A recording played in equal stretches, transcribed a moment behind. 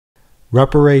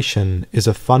Reparation is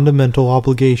a fundamental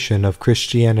obligation of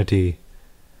Christianity.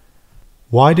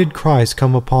 Why did Christ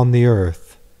come upon the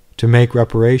earth? To make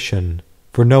reparation,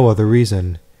 for no other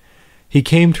reason. He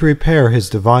came to repair his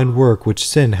divine work which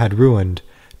sin had ruined,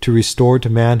 to restore to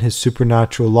man his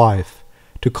supernatural life,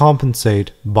 to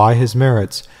compensate, by his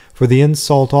merits, for the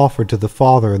insult offered to the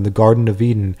Father in the Garden of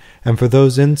Eden, and for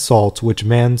those insults which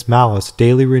man's malice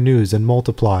daily renews and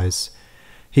multiplies.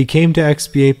 He came to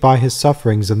expiate by his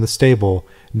sufferings in the stable,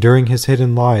 during his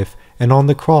hidden life, and on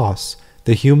the cross,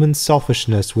 the human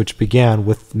selfishness which began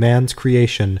with man's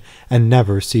creation and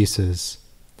never ceases.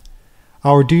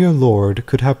 Our dear Lord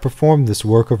could have performed this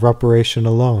work of reparation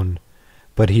alone,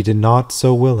 but he did not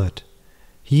so will it.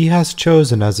 He has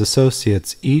chosen as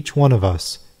associates each one of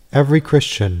us, every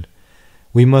Christian.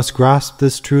 We must grasp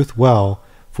this truth well,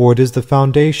 for it is the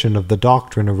foundation of the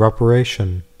doctrine of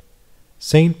reparation.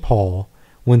 St. Paul,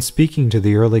 when speaking to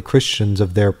the early Christians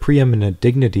of their preeminent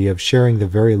dignity of sharing the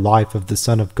very life of the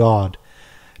Son of God,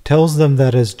 tells them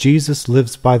that as Jesus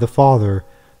lives by the Father,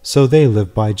 so they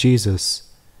live by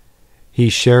Jesus. He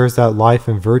shares that life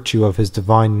in virtue of his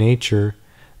divine nature,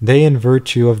 they in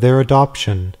virtue of their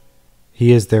adoption.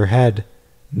 He is their head,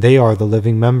 they are the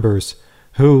living members,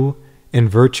 who, in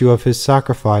virtue of his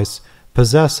sacrifice,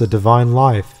 possess a divine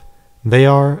life. They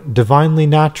are divinely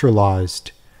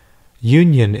naturalized.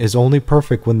 Union is only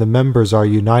perfect when the members are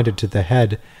united to the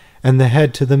head, and the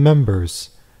head to the members.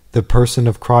 The person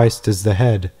of Christ is the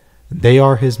head. They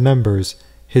are his members,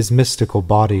 his mystical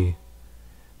body.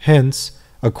 Hence,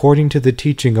 according to the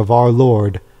teaching of our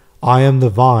Lord, I am the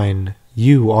vine,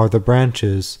 you are the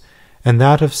branches, and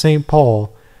that of St.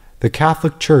 Paul, the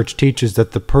Catholic Church teaches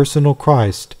that the personal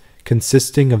Christ,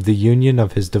 consisting of the union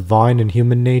of his divine and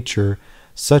human nature,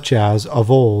 such as, of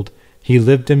old, he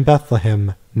lived in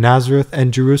Bethlehem, Nazareth,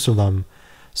 and Jerusalem,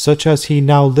 such as he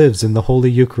now lives in the Holy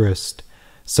Eucharist,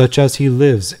 such as he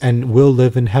lives and will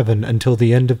live in heaven until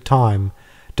the end of time,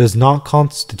 does not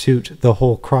constitute the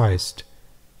whole Christ.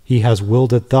 He has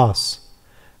willed it thus.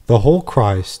 The whole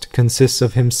Christ consists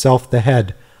of himself the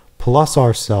head, plus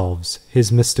ourselves,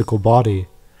 his mystical body.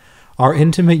 Our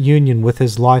intimate union with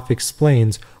his life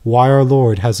explains why our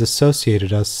Lord has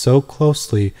associated us so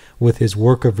closely with his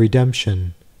work of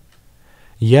redemption.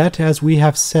 Yet, as we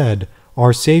have said,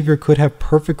 our Savior could have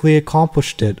perfectly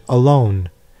accomplished it alone.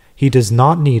 He does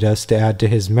not need us to add to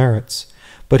his merits,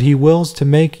 but he wills to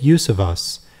make use of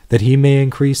us, that he may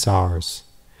increase ours.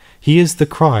 He is the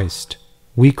Christ.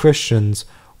 We Christians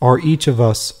are each of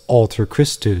us alter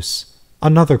Christus,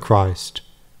 another Christ.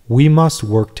 We must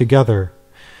work together.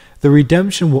 The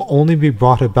redemption will only be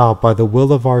brought about by the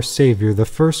will of our Savior, the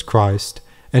first Christ,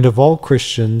 and of all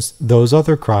Christians, those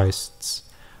other Christs.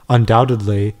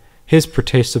 Undoubtedly, his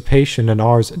participation and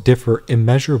ours differ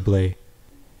immeasurably.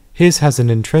 His has an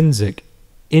intrinsic,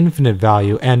 infinite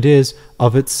value and is,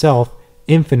 of itself,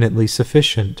 infinitely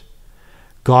sufficient.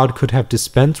 God could have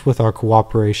dispensed with our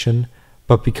cooperation,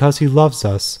 but because he loves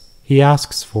us, he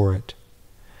asks for it.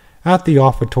 At the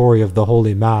offertory of the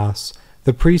Holy Mass,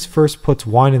 the priest first puts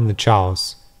wine in the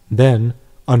chalice, then,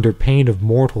 under pain of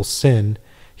mortal sin,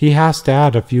 he has to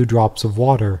add a few drops of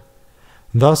water.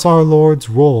 Thus our Lord's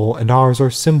role and ours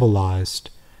are symbolized,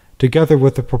 together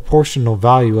with the proportional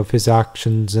value of his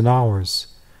actions and ours.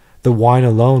 The wine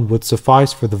alone would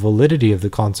suffice for the validity of the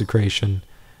consecration.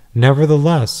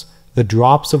 Nevertheless, the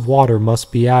drops of water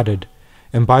must be added,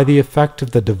 and by the effect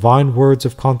of the divine words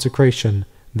of consecration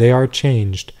they are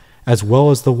changed, as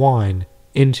well as the wine,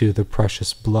 into the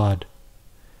precious blood.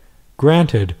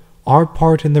 Granted, our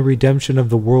part in the redemption of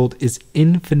the world is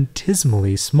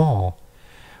infinitesimally small.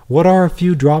 What are a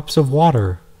few drops of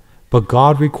water? But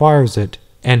God requires it,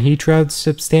 and he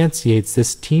transubstantiates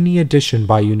this teeny addition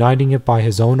by uniting it by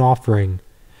his own offering.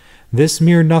 This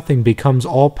mere nothing becomes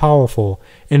all-powerful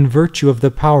in virtue of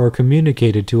the power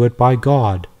communicated to it by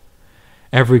God.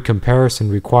 Every comparison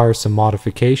requires some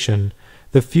modification.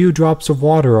 The few drops of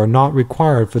water are not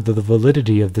required for the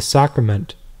validity of the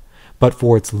sacrament, but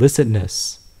for its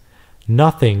licitness.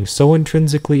 Nothing so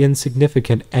intrinsically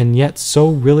insignificant and yet so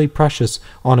really precious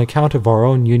on account of our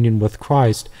own union with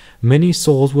Christ, many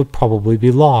souls would probably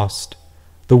be lost.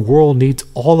 The world needs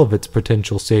all of its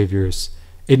potential saviors.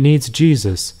 It needs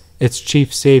Jesus, its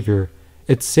chief savior,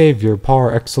 its savior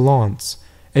par excellence.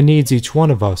 It needs each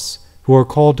one of us, who are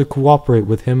called to cooperate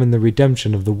with him in the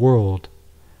redemption of the world.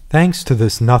 Thanks to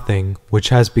this nothing, which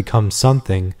has become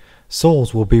something,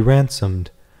 souls will be ransomed.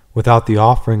 Without the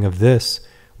offering of this,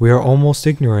 we are almost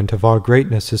ignorant of our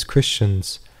greatness as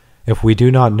Christians. If we do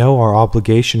not know our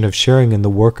obligation of sharing in the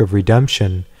work of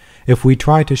redemption, if we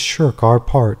try to shirk our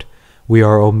part, we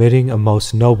are omitting a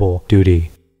most noble duty.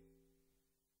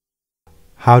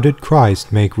 How did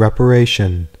Christ make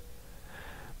reparation?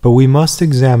 But we must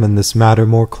examine this matter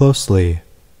more closely.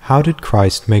 How did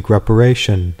Christ make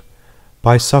reparation?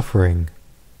 By suffering.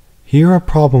 Here a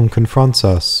problem confronts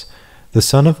us. The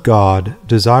Son of God,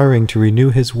 desiring to renew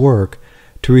his work,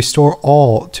 to restore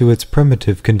all to its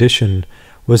primitive condition,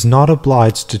 was not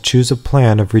obliged to choose a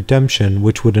plan of redemption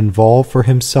which would involve for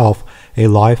himself a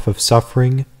life of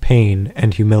suffering, pain,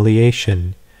 and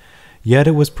humiliation. Yet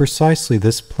it was precisely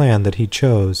this plan that he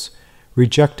chose,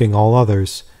 rejecting all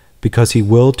others, because he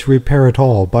willed to repair it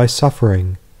all by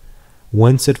suffering.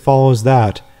 Whence it follows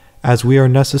that, as we are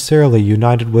necessarily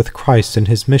united with Christ in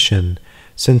his mission,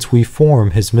 since we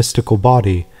form his mystical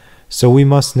body, so we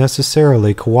must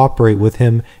necessarily cooperate with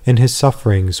him in his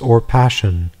sufferings or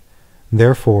passion.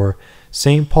 Therefore,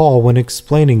 St. Paul, when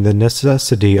explaining the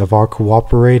necessity of our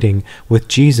cooperating with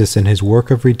Jesus in his work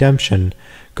of redemption,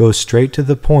 goes straight to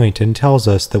the point and tells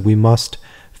us that we must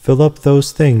fill up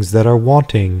those things that are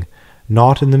wanting,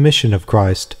 not in the mission of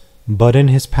Christ, but in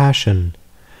his passion.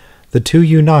 The two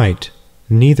unite,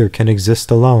 neither can exist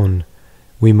alone.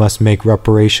 We must make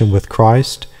reparation with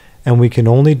Christ, and we can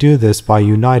only do this by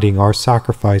uniting our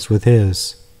sacrifice with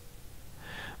his.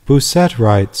 Bossuet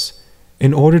writes,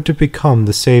 "In order to become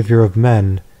the Savior of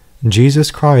men,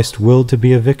 Jesus Christ willed to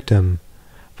be a victim.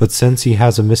 But since he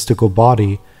has a mystical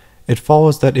body, it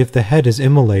follows that if the head is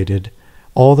immolated,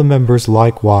 all the members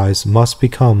likewise must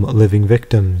become living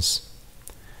victims."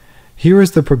 Here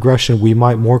is the progression. We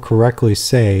might more correctly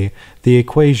say the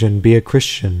equation: be a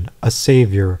Christian, a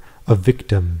Savior, a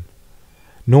victim.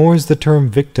 Nor is the term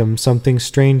victim something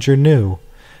strange or new.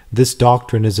 This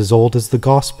doctrine is as old as the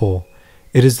Gospel.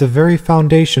 It is the very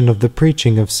foundation of the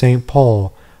preaching of St.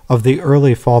 Paul, of the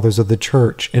early fathers of the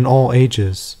Church in all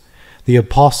ages. The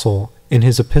Apostle, in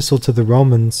his epistle to the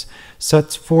Romans,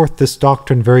 sets forth this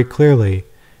doctrine very clearly.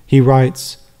 He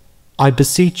writes, "I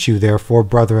beseech you, therefore,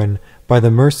 brethren, by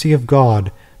the mercy of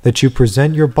God, that you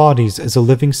present your bodies as a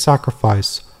living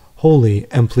sacrifice, holy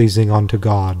and pleasing unto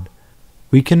God."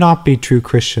 We cannot be true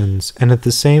Christians and at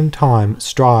the same time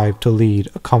strive to lead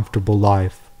a comfortable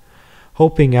life,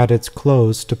 hoping at its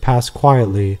close to pass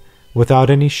quietly, without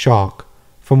any shock,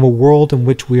 from a world in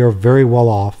which we are very well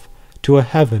off, to a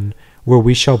heaven where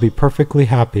we shall be perfectly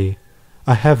happy,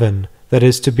 a heaven that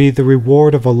is to be the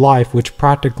reward of a life which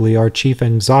practically our chief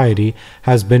anxiety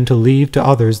has been to leave to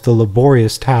others the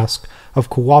laborious task of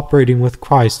cooperating with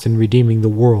Christ in redeeming the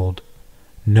world.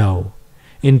 No.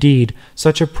 Indeed,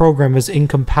 such a program is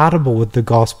incompatible with the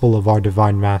gospel of our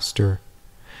Divine Master.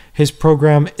 His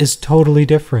program is totally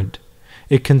different.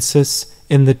 It consists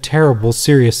in the terrible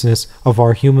seriousness of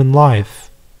our human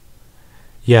life.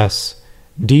 Yes,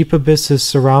 deep abysses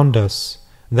surround us,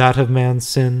 that of man's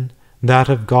sin, that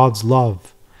of God's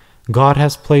love. God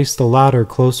has placed the latter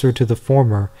closer to the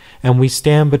former, and we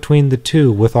stand between the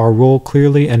two with our role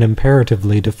clearly and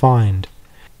imperatively defined.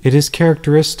 It is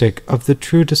characteristic of the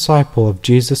true disciple of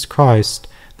Jesus Christ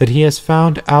that he has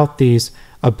found out these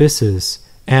abysses,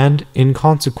 and, in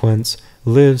consequence,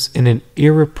 lives in an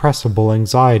irrepressible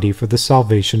anxiety for the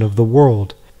salvation of the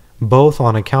world, both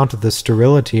on account of the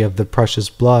sterility of the precious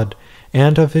blood,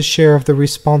 and of his share of the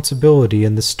responsibility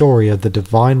in the story of the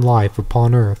divine life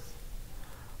upon earth.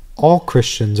 All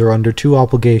Christians are under two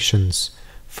obligations.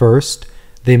 First,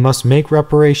 they must make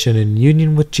reparation in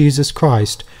union with Jesus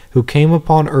Christ, who came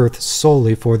upon earth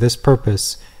solely for this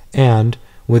purpose, and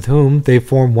with whom they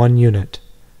form one unit.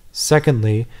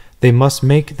 Secondly, they must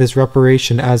make this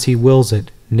reparation as he wills it,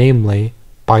 namely,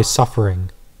 by suffering.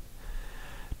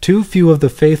 Too few of the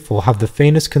faithful have the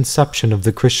faintest conception of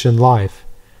the Christian life.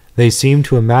 They seem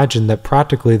to imagine that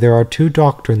practically there are two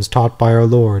doctrines taught by our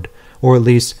Lord, or at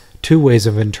least two ways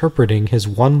of interpreting his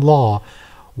one law,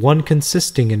 one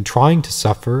consisting in trying to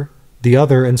suffer, the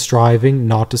other in striving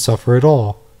not to suffer at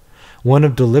all, one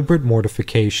of deliberate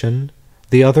mortification,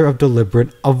 the other of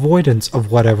deliberate avoidance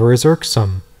of whatever is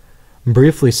irksome.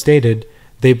 Briefly stated,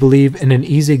 they believe in an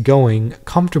easy-going,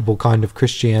 comfortable kind of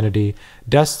Christianity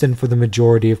destined for the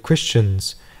majority of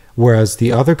Christians, whereas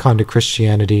the other kind of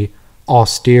Christianity,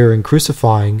 austere and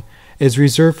crucifying, is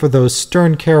reserved for those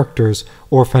stern characters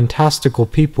or fantastical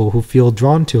people who feel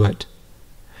drawn to it.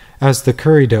 As the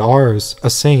Curé de Ars, a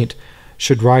saint,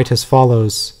 should write as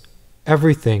follows,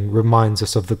 "Everything reminds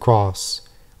us of the cross.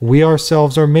 We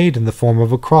ourselves are made in the form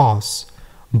of a cross.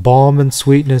 Balm and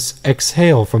sweetness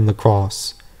exhale from the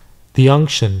cross. The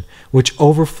unction, which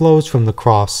overflows from the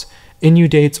cross,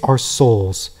 inundates our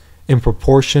souls, in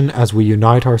proportion as we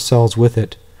unite ourselves with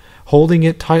it, holding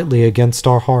it tightly against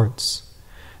our hearts.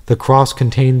 The cross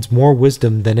contains more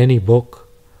wisdom than any book.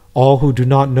 All who do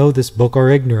not know this book are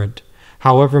ignorant,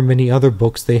 however many other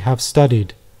books they have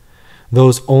studied.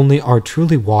 Those only are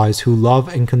truly wise who love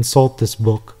and consult this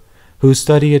book, who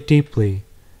study it deeply.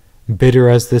 Bitter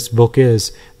as this book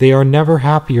is, they are never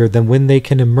happier than when they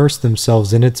can immerse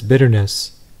themselves in its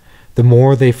bitterness. The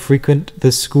more they frequent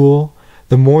this school,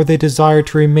 the more they desire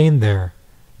to remain there.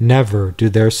 Never do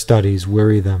their studies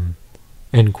weary them."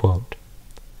 End quote.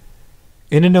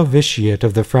 In a novitiate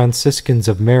of the Franciscans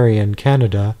of Marion,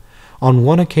 Canada, on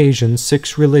one occasion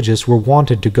 6 religious were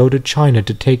wanted to go to China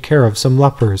to take care of some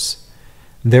lepers.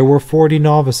 There were 40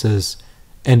 novices,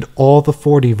 and all the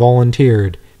 40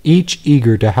 volunteered, each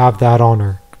eager to have that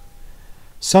honor.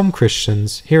 Some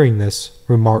Christians, hearing this,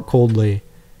 remark coldly,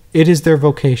 "It is their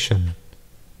vocation."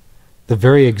 The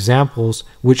very examples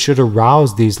which should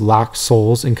arouse these lax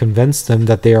souls and convince them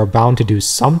that they are bound to do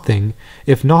something,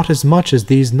 if not as much as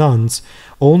these nuns,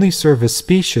 only serve as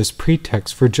specious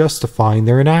pretexts for justifying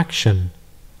their inaction.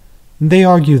 They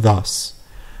argue thus: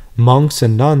 monks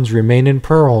and nuns remain in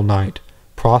prayer all night,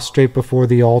 prostrate before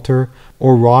the altar,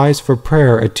 or rise for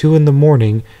prayer at 2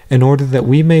 a.m. in order that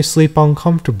we may sleep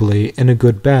uncomfortably in a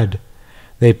good bed.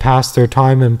 They pass their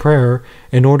time in prayer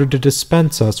in order to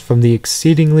dispense us from the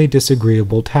exceedingly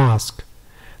disagreeable task.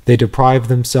 They deprive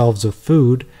themselves of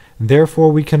food,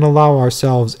 therefore we can allow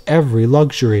ourselves every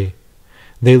luxury.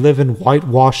 They live in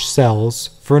whitewashed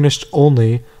cells, furnished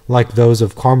only, like those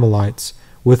of Carmelites,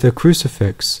 with a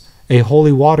crucifix, a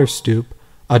holy water stoup,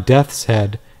 a death's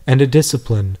head, and a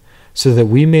discipline, so that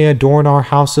we may adorn our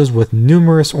houses with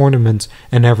numerous ornaments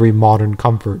and every modern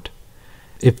comfort.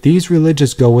 If these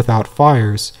religious go without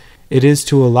fires, it is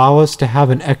to allow us to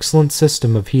have an excellent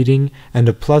system of heating and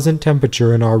a pleasant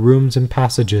temperature in our rooms and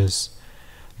passages.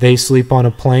 They sleep on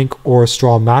a plank or a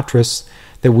straw mattress,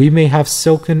 that we may have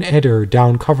silken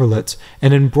eider-down coverlets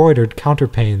and embroidered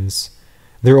counterpanes.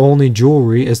 Their only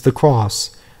jewelry is the cross,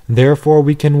 therefore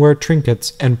we can wear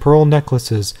trinkets and pearl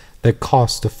necklaces that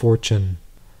cost a fortune.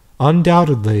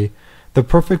 Undoubtedly, the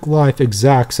perfect life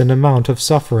exacts an amount of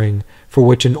suffering for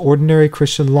which an ordinary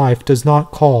Christian life does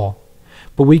not call.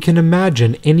 But we can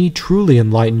imagine any truly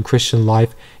enlightened Christian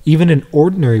life, even an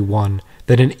ordinary one,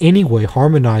 that in any way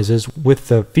harmonizes with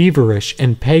the feverish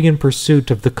and pagan pursuit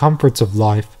of the comforts of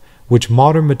life, which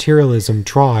modern materialism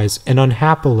tries, and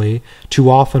unhappily, too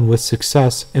often with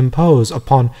success, impose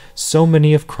upon so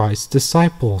many of Christ's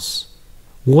disciples.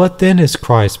 What then is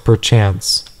Christ,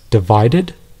 perchance?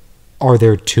 Divided? Are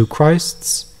there 2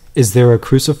 Christs? Is there a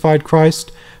crucified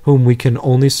Christ, whom we can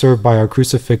only serve by our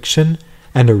crucifixion,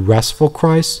 and a restful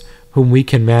Christ, whom we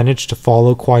can manage to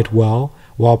follow quite well,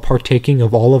 while partaking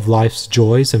of all of life's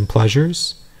joys and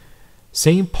pleasures?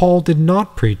 St. Paul did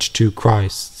not preach 2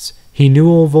 Christs. He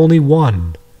knew of only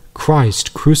one,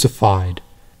 Christ crucified.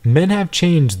 Men have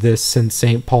changed this since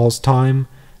St. Paul's time.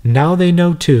 Now they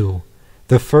know 2.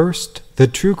 The first, the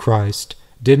true Christ,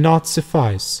 did not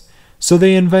suffice, so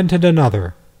they invented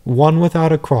another, one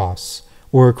without a cross,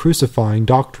 or a crucifying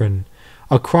doctrine,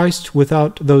 a Christ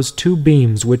without those 2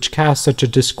 beams which cast such a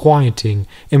disquieting,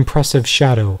 impressive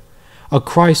shadow, a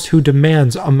Christ who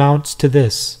demands amounts to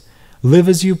this: live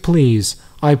as you please,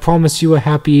 I promise you a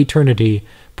happy eternity,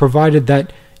 provided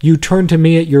that you turn to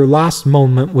me at your last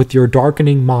moment with your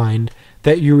darkening mind,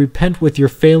 that you repent with your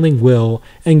failing will,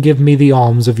 and give me the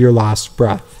alms of your last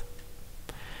breath.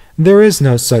 There is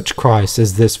no such Christ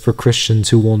as this for Christians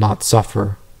who will not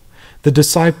suffer. The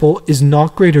disciple is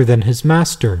not greater than his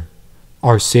master.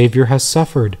 Our Savior has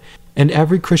suffered, and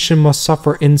every Christian must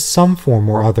suffer in some form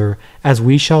or other, as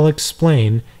we shall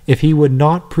explain, if he would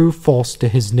not prove false to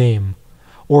his name,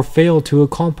 or fail to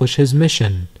accomplish his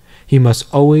mission. He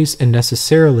must always and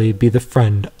necessarily be the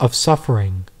friend of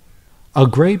suffering. A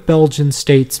great Belgian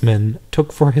statesman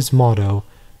took for his motto,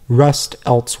 "Rest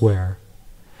elsewhere."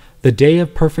 The day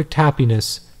of perfect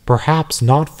happiness, perhaps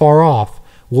not far off,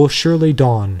 will surely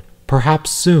dawn,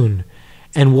 perhaps soon,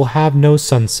 and will have no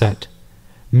sunset.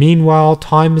 Meanwhile,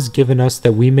 time is given us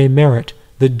that we may merit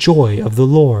the joy of the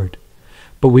Lord.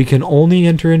 But we can only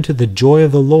enter into the joy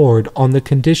of the Lord on the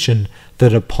condition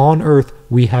that upon earth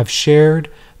we have shared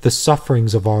the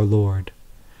sufferings of our Lord.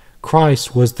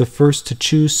 Christ was the first to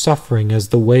choose suffering as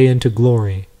the way into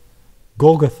glory.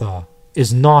 Golgotha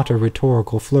is not a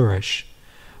rhetorical flourish.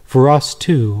 For us,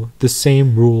 too, the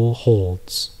same rule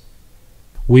holds.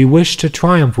 We wish to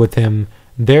triumph with him,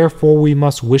 therefore we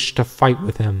must wish to fight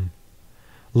with him.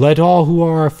 Let all who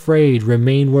are afraid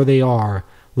remain where they are,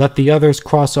 let the others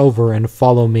cross over and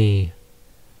follow me.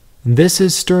 This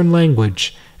is stern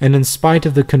language, and in spite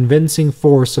of the convincing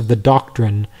force of the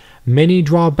doctrine, many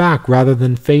draw back rather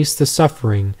than face the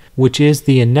suffering, which is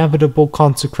the inevitable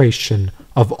consecration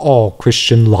of all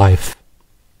Christian life.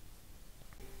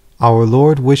 Our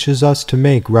Lord wishes us to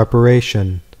make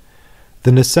reparation.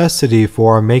 The necessity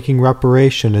for our making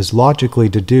reparation is logically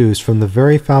deduced from the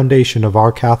very foundation of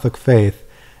our Catholic faith,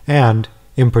 and,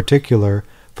 in particular,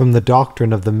 from the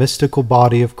doctrine of the mystical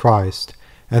body of Christ,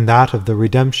 and that of the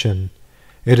redemption.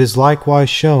 It is likewise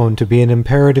shown to be an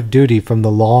imperative duty from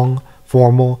the long,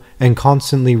 formal, and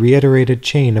constantly reiterated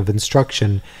chain of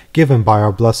instruction given by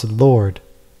our blessed Lord.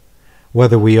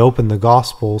 Whether we open the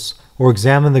Gospels, or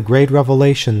examine the great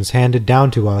revelations handed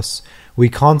down to us, we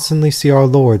constantly see our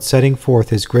Lord setting forth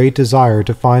his great desire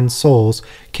to find souls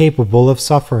capable of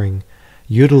suffering,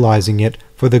 utilizing it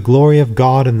for the glory of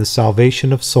God and the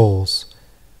salvation of souls.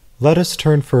 Let us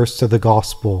turn first to the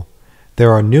Gospel.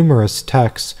 There are numerous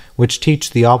texts which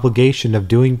teach the obligation of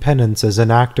doing penance as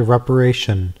an act of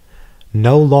reparation.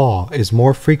 No law is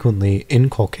more frequently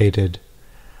inculcated.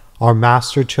 Our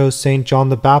Master chose St. John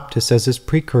the Baptist as his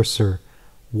precursor.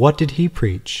 What did he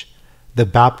preach? The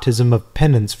baptism of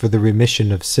penance for the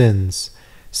remission of sins.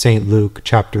 St. Luke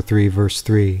chapter 3, verse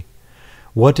 3.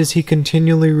 What does he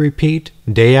continually repeat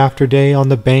day after day on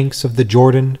the banks of the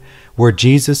Jordan, where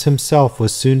Jesus himself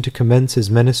was soon to commence his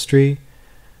ministry?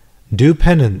 Do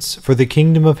penance, for the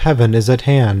kingdom of heaven is at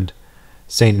hand.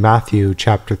 St. Matthew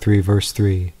chapter 3, verse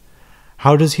 3.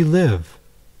 How does he live?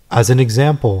 As an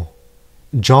example.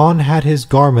 John had his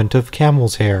garment of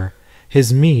camel's hair,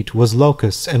 his meat was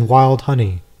locusts and wild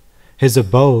honey, his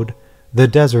abode the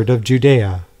desert of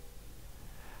Judea.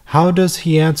 How does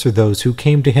he answer those who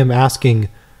came to him asking,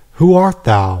 "Who art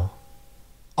thou?"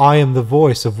 "I am the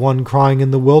voice of one crying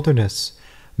in the wilderness,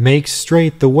 make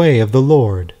straight the way of the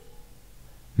Lord."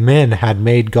 Men had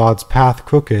made God's path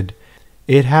crooked.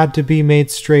 It had to be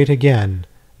made straight again.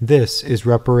 This is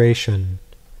reparation.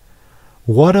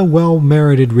 What a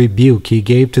well-merited rebuke he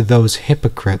gave to those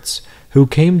hypocrites who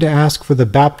came to ask for the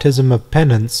baptism of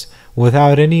penance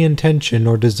without any intention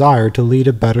or desire to lead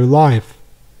a better life.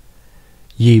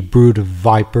 Ye brood of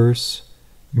vipers,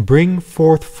 bring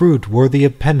forth fruit worthy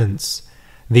of penance.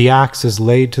 The axe is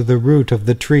laid to the root of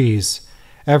the trees.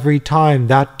 Every time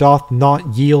that doth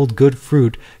not yield good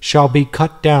fruit shall be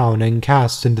cut down and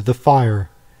cast into the fire.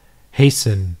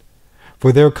 Hasten,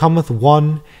 for there cometh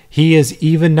one, he is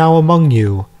even now among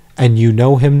you, and you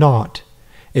know him not.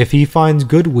 If he finds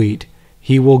good wheat,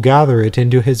 he will gather it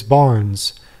into his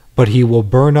barns, but he will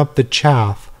burn up the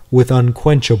chaff with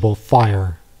unquenchable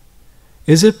fire.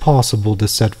 Is it possible to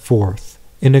set forth,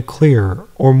 in a clearer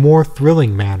or more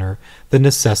thrilling manner, the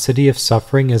necessity of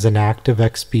suffering as an act of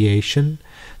expiation,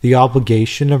 the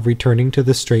obligation of returning to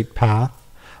the straight path,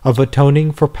 of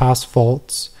atoning for past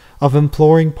faults, of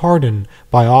imploring pardon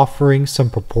by offering some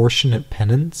proportionate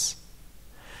penance?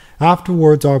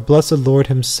 Afterwards our blessed Lord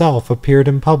himself appeared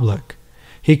in public.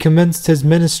 He commenced his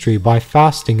ministry by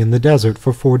fasting in the desert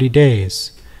for 40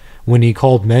 days. When he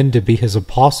called men to be his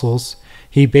apostles,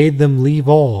 he bade them leave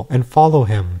all and follow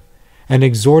him, and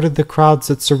exhorted the crowds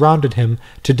that surrounded him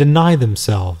to deny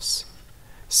themselves.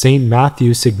 St.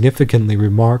 Matthew significantly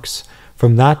remarks,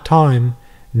 "From that time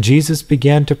Jesus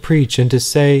began to preach and to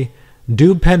say,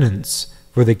 'Do penance,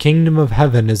 for the kingdom of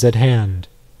heaven is at hand.'"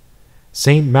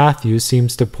 St. Matthew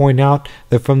seems to point out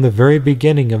that from the very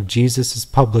beginning of Jesus'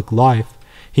 public life,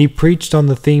 he preached on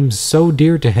the themes so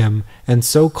dear to him and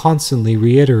so constantly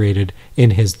reiterated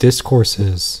in his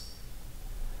discourses.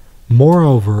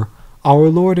 Moreover, our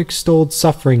Lord extolled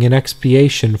suffering and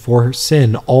expiation for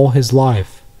sin all his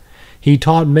life. He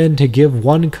taught men to give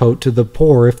one coat to the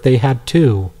poor if they had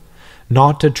two,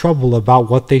 not to trouble about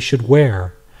what they should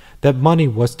wear, that money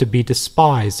was to be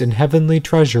despised and heavenly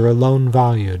treasure alone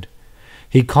valued.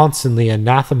 He constantly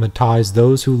anathematized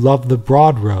those who loved the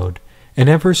broad road, and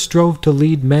ever strove to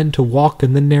lead men to walk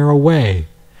in the narrow way.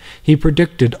 He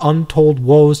predicted untold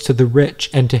woes to the rich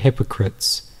and to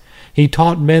hypocrites. He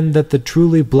taught men that the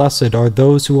truly blessed are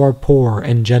those who are poor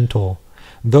and gentle,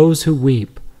 those who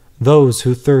weep, those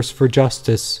who thirst for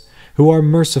justice, who are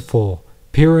merciful,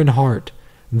 pure in heart,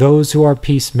 those who are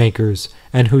peacemakers,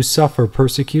 and who suffer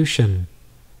persecution.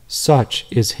 Such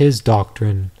is his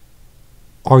doctrine.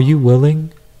 "Are you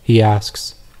willing," he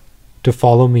asks, "to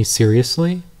follow me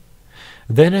seriously?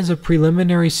 Then as a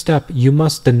preliminary step you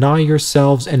must deny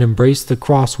yourselves and embrace the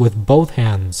cross with both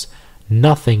hands.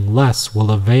 Nothing less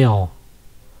will avail."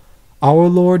 Our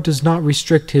Lord does not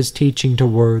restrict his teaching to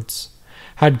words.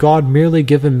 Had God merely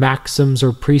given maxims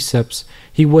or precepts,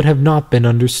 he would have not been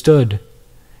understood.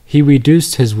 He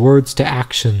reduced his words to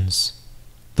actions.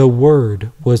 The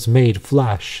Word was made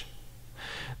flesh.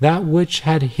 That which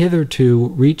had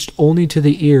hitherto reached only to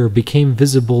the ear became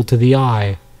visible to the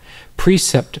eye.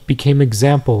 Precept became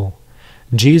example.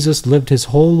 Jesus lived his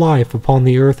whole life upon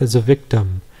the earth as a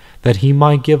victim, that he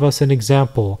might give us an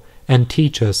example and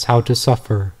teach us how to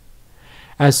suffer.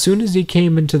 As soon as he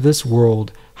came into this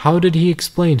world, how did he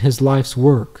explain his life's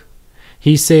work?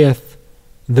 He saith,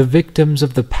 The victims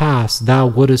of the past thou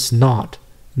wouldest not.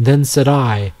 Then said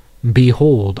I,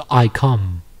 Behold, I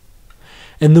come.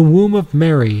 In the womb of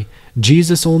Mary,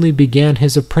 Jesus only began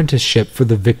his apprenticeship for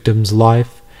the victim's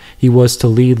life. He was to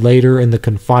lead later in the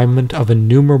confinement of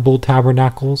innumerable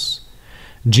tabernacles.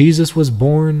 Jesus was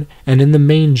born, and in the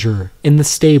manger, in the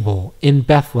stable, in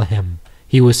Bethlehem,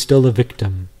 he was still a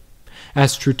victim.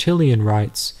 As Tertullian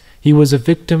writes, he was a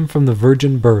victim from the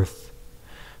virgin birth.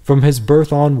 From his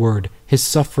birth onward, his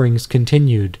sufferings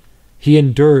continued. He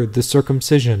endured the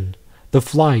circumcision, the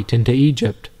flight into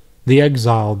Egypt, the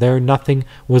exile. There nothing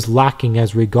was lacking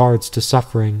as regards to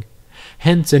suffering.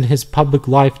 Hence in his public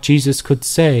life Jesus could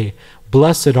say,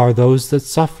 Blessed are those that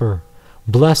suffer,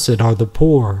 blessed are the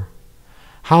poor.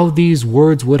 How these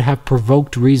words would have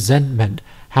provoked resentment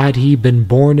had he been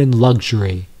born in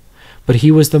luxury. But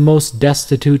he was the most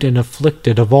destitute and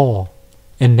afflicted of all.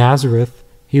 In Nazareth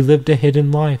he lived a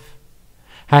hidden life.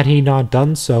 Had he not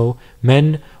done so,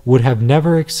 men would have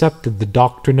never accepted the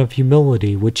doctrine of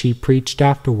humility which he preached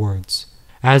afterwards.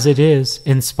 As it is,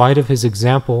 in spite of his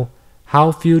example,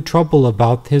 how few trouble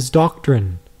about his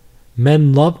doctrine!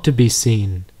 Men love to be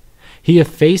seen. He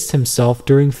effaced himself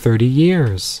during 30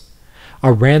 years.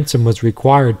 A ransom was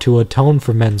required to atone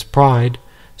for men's pride,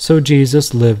 so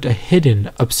Jesus lived a hidden,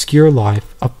 obscure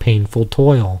life of painful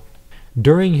toil.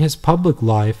 During his public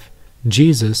life,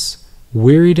 Jesus,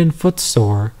 wearied and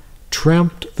footsore,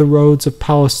 tramped the roads of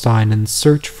Palestine in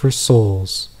search for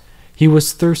souls. He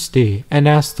was thirsty and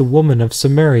asked the woman of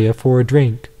Samaria for a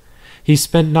drink. He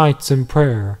spent nights in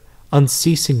prayer.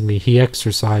 Unceasingly he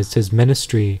exercised his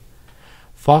ministry.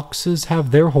 Foxes have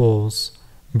their holes,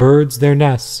 birds their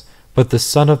nests, but the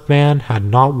Son of Man had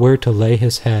not where to lay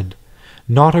his head,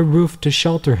 not a roof to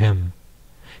shelter him.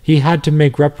 He had to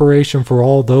make reparation for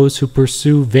all those who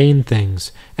pursue vain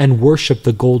things and worship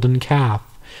the golden calf,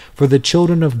 for the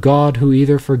children of God who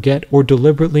either forget or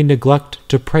deliberately neglect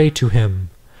to pray to him,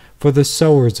 for the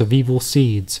sowers of evil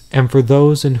seeds, and for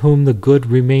those in whom the good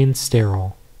remains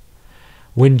sterile.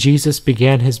 When Jesus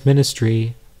began his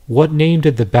ministry, what name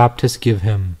did the Baptist give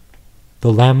him?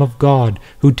 The Lamb of God,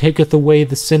 who taketh away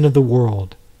the sin of the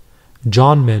world.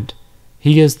 John meant,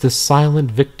 He is the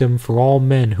silent victim for all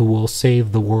men who will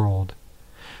save the world.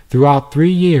 Throughout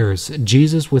 3 years,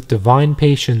 Jesus with divine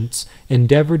patience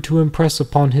endeavored to impress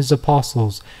upon his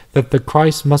apostles that the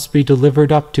Christ must be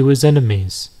delivered up to his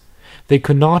enemies. They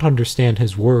could not understand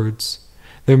his words.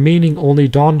 Their meaning only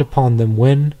dawned upon them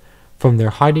when, from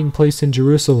their hiding place in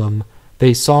Jerusalem,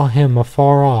 they saw him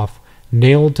afar off,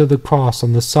 nailed to the cross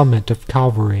on the summit of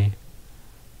Calvary.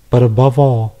 But above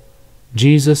all,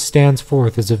 Jesus stands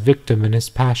forth as a victim in his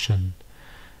passion.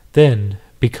 Then,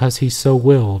 because he so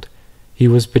willed, he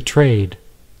was betrayed,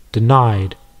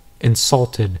 denied,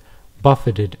 insulted,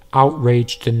 buffeted,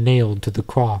 outraged, and nailed to the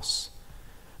cross.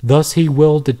 Thus he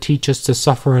willed to teach us to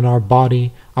suffer in our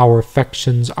body, our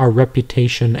affections, our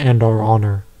reputation, and our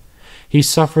honor. He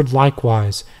suffered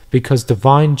likewise, because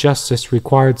divine justice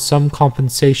required some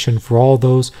compensation for all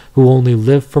those who only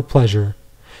live for pleasure,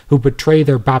 who betray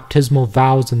their baptismal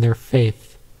vows and their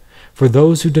faith, for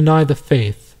those who deny the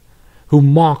faith, who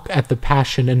mock at the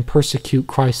passion and persecute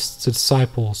Christ's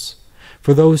disciples,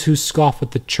 for those who scoff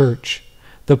at the church,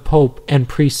 the pope and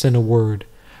priests in a word,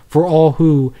 for all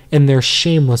who, in their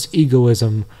shameless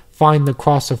egoism, find the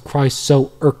cross of Christ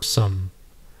so irksome.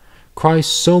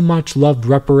 Christ so much loved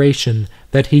reparation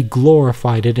that he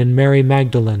glorified it in Mary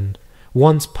Magdalene,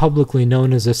 once publicly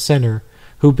known as a sinner,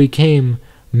 who became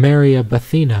Mary of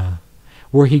Bethina,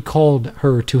 where he called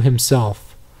her to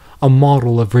himself, a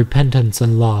model of repentance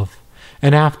and love,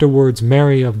 and afterwards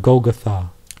Mary of Golgotha.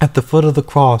 At the foot of the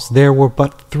cross there were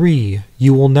but 3.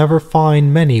 You will never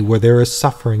find many where there is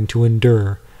suffering to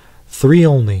endure. 3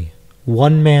 only,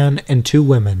 1 man and 2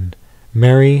 women,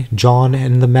 Mary, John,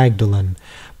 and the Magdalene,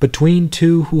 between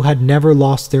 2 who had never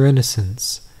lost their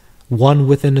innocence, one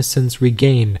with innocence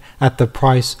regained at the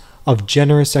price of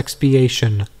generous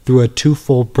expiation through a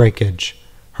 2-fold breakage,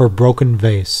 her broken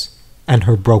vase and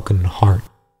her broken heart.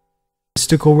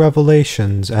 Mystical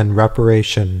revelations and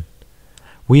reparation.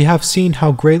 We have seen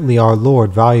how greatly our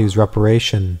Lord values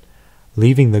reparation.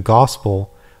 Leaving the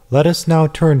gospel, let us now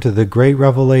turn to the great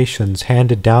revelations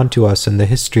handed down to us in the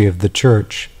history of the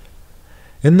Church.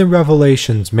 In the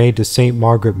revelations made to Saint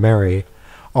Margaret Mary,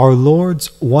 our Lord's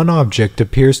one object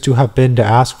appears to have been to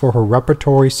ask for her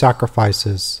reparatory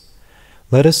sacrifices.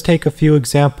 Let us take a few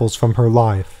examples from her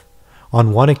life.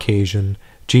 On one occasion,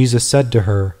 Jesus said to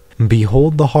her,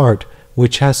 "Behold the heart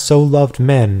which has so loved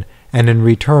men, and in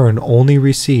return only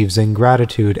receives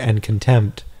ingratitude and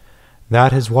contempt.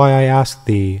 That is why I ask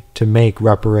thee to make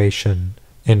reparation."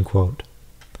 End quote.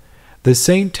 The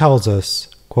saint tells us,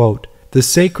 quote, "The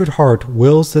Sacred Heart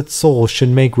wills that souls should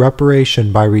make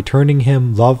reparation by returning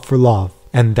him love for love,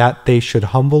 and that they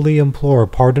should humbly implore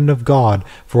pardon of God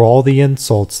for all the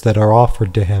insults that are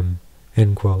offered to him."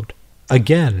 End quote.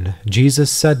 Again, Jesus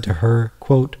said to her,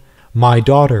 quote, "My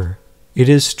daughter, it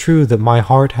is true that my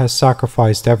heart has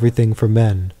sacrificed everything for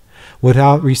men,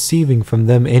 without receiving from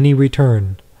them any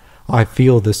return. I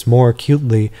feel this more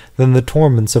acutely than the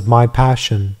torments of my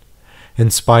passion.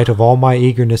 In spite of all my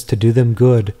eagerness to do them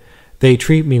good, they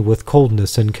treat me with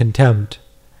coldness and contempt.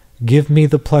 Give me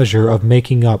the pleasure of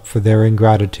making up for their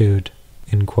ingratitude."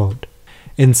 End quote.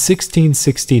 In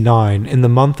 1669, in the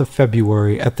month of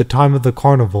February, at the time of the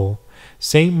Carnival,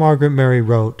 St. Margaret Mary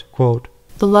wrote, quote,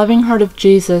 "The loving heart of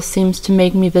Jesus seems to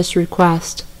make me this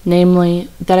request, namely,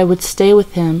 that I would stay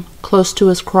with him, close to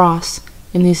his cross,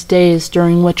 in these days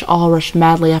during which all rush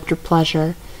madly after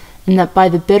pleasure, and that by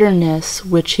the bitterness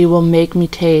which he will make me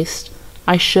taste,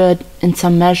 I should, in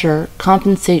some measure,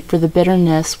 compensate for the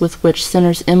bitterness with which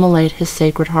sinners immolate his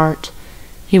Sacred Heart.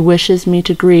 He wishes me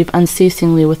to grieve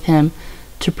unceasingly with him,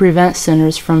 to prevent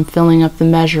sinners from filling up the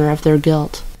measure of their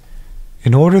guilt."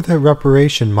 In order that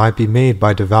reparation might be made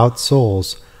by devout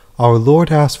souls, our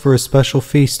Lord asked for a special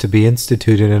feast to be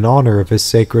instituted in honor of his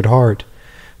Sacred Heart,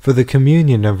 for the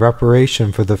communion of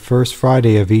reparation for the first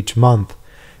Friday of each month,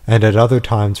 and at other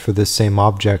times for this same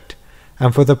object,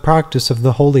 and for the practice of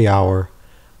the Holy Hour.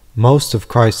 Most of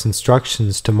Christ's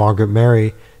instructions to Margaret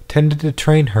Mary tended to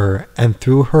train her, and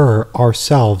through her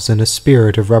ourselves, in a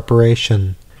spirit of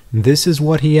reparation. This is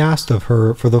what he asked of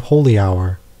her for the Holy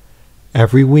Hour.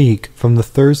 "Every week, from the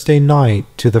Thursday night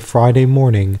to the Friday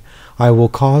morning, I will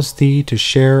cause thee to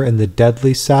share in the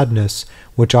deadly sadness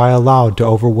which I allowed to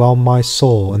overwhelm my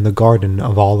soul in the Garden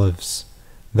of Olives.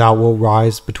 Thou wilt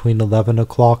rise between 11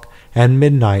 o'clock and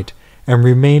midnight, and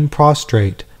remain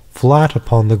prostrate, flat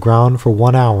upon the ground for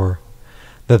 1 hour,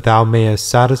 that thou mayest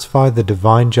satisfy the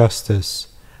divine justice,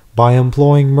 by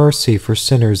imploring mercy for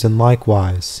sinners, and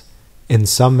likewise, in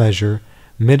some measure,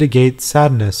 mitigate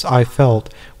sadness I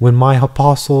felt when my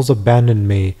apostles abandoned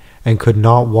me and could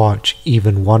not watch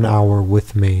even 1 hour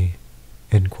with me."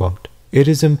 End quote. It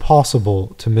is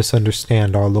impossible to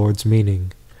misunderstand our Lord's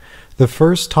meaning. The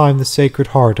first time the Sacred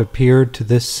Heart appeared to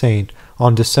this saint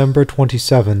on December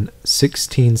 27,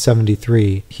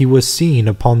 1673, he was seen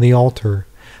upon the altar,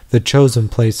 the chosen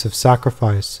place of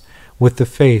sacrifice, with the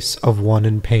face of one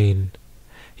in pain.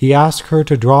 He asked her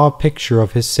to draw a picture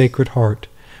of his Sacred Heart,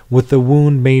 with the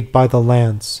wound made by the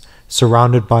lance,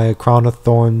 surrounded by a crown of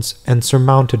thorns and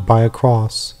surmounted by a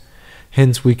cross.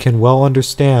 Hence we can well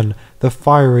understand the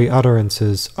fiery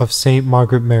utterances of Saint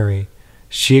Margaret Mary.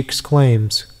 She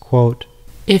exclaims, quote,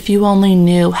 "If you only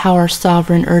knew how our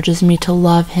Sovereign urges me to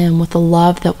love him with a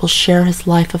love that will share his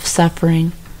life of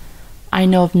suffering. I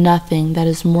know of nothing that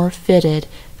is more fitted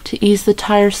to ease the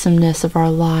tiresomeness of our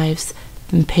lives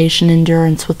than patient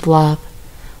endurance with love.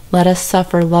 Let us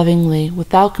suffer lovingly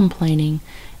without complaining,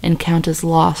 and count as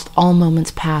lost all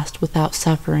moments passed without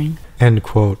suffering." End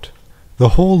quote. The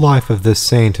whole life of this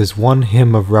saint is one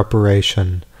hymn of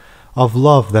reparation, of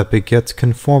love that begets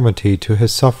conformity to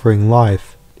his suffering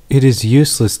life. It is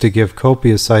useless to give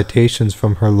copious citations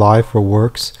from her life or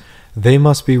works. They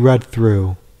must be read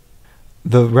through.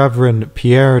 The Reverend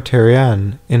Pierre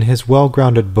Terrien, in his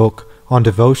well-grounded book on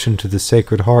devotion to the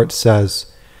Sacred Heart, says,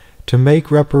 "To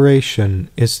make reparation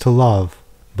is to love,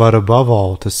 but above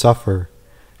all to suffer,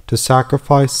 to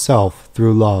sacrifice self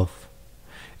through love.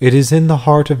 It is in the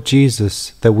heart of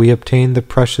Jesus that we obtain the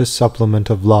precious supplement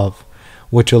of love,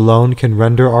 which alone can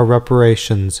render our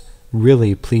reparations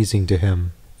really pleasing to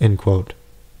him." End quote.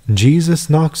 Jesus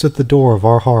knocks at the door of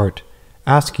our heart,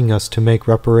 asking us to make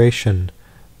reparation,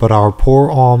 but our poor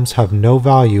alms have no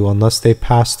value unless they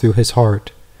pass through his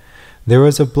heart. There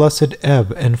is a blessed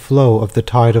ebb and flow of the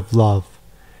tide of love.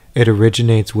 It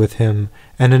originates with him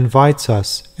and invites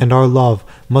us, and our love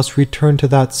must return to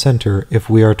that center if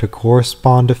we are to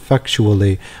correspond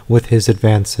effectually with his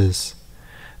advances.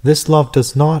 This love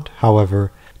does not,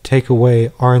 however, take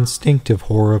away our instinctive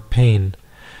horror of pain.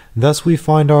 Thus we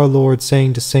find our Lord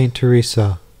saying to Saint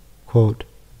Teresa, quote,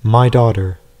 "My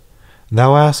daughter,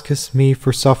 thou askest me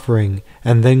for suffering,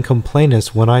 and then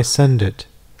complainest when I send it.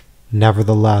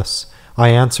 Nevertheless, I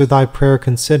answer thy prayer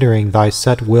considering thy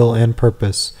set will and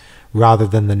purpose, rather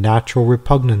than the natural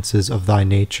repugnances of thy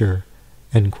nature."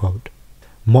 End quote.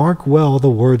 Mark well the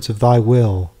words of thy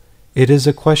will. It is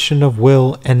a question of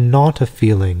will and not of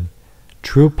feeling.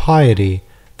 True piety,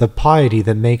 the piety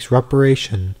that makes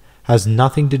reparation, has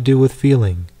nothing to do with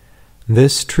feeling.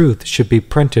 This truth should be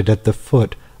printed at the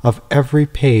foot of every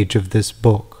page of this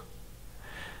book.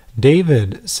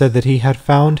 David said that he had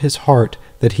found his heart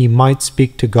that he might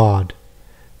speak to God.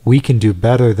 We can do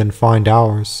better than find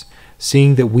ours,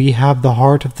 seeing that we have the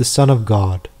heart of the Son of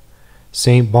God.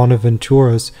 Saint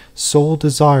Bonaventura's sole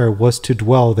desire was to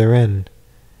dwell therein.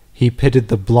 He pitied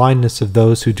the blindness of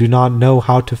those who do not know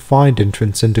how to find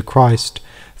entrance into Christ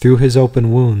through his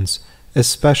open wounds,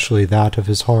 especially that of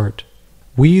his heart.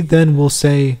 We then will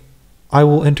say, I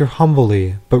will enter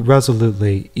humbly but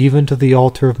resolutely even to the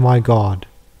altar of my God.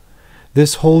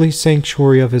 This holy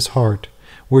sanctuary of his heart,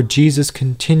 where Jesus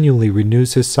continually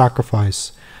renews his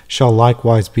sacrifice, shall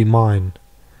likewise be mine.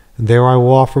 There I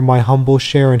will offer my humble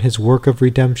share in his work of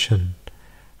redemption.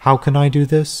 How can I do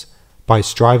this? By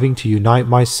striving to unite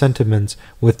my sentiments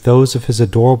with those of his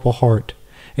adorable heart,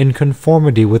 in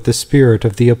conformity with the spirit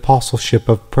of the apostleship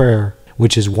of prayer,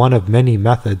 which is one of many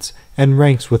methods, and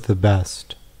ranks with the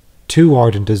best. Two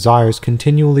ardent desires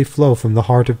continually flow from the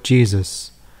heart of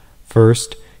Jesus.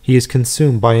 First, he is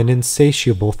consumed by an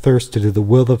insatiable thirst to do the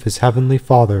will of his heavenly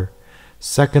Father.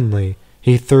 Secondly,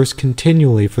 he thirsts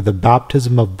continually for the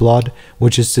baptism of blood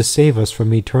which is to save us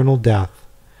from eternal death.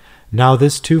 Now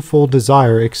this twofold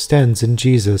desire extends in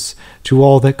Jesus to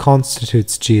all that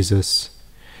constitutes Jesus.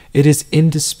 It is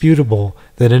indisputable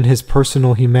that in his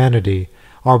personal humanity,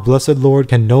 our blessed Lord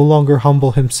can no longer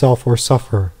humble himself or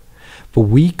suffer. But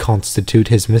we constitute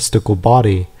his mystical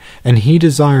body, and he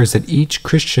desires that each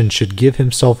Christian should give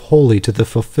himself wholly to the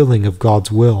fulfilling of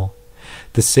God's will.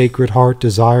 The Sacred Heart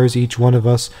desires each one of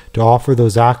us to offer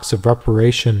those acts of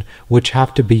reparation which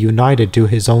have to be united to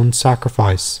his own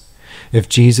sacrifice. If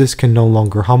Jesus can no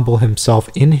longer humble himself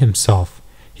in himself,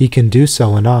 he can do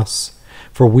so in us,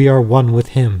 for we are one with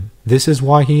him. This is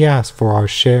why he asks for our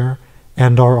share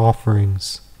and our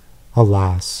offerings.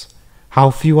 Alas, how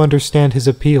few understand his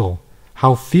appeal!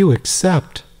 How few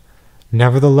accept!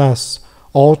 Nevertheless,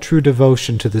 all true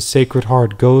devotion to the Sacred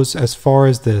Heart goes as far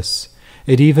as this.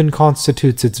 It even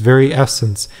constitutes its very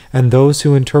essence, and those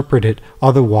who interpret it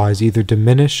otherwise either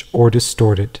diminish or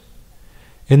distort it.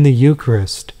 In the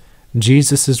Eucharist,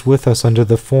 Jesus is with us under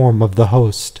the form of the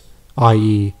host,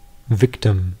 i.e.,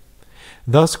 victim,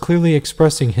 thus clearly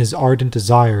expressing his ardent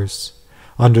desires.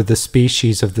 Under the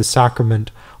species of the sacrament,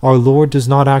 our Lord does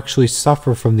not actually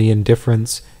suffer from the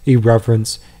indifference,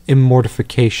 irreverence,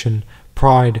 immortification,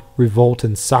 pride, revolt,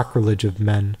 and sacrilege of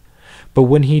men. But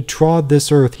when he trod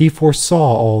this earth, he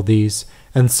foresaw all these,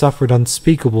 and suffered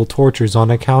unspeakable tortures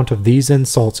on account of these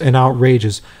insults and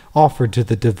outrages offered to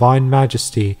the divine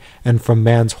majesty and from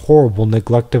man's horrible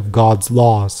neglect of God's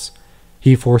laws.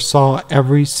 He foresaw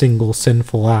every single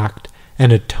sinful act,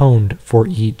 and atoned for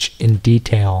each in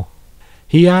detail.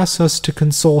 He asks us to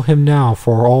console him now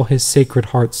for all his Sacred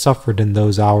Heart suffered in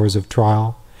those hours of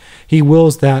trial. He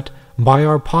wills that, by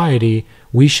our piety,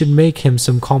 we should make him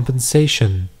some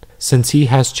compensation, since he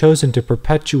has chosen to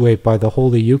perpetuate by the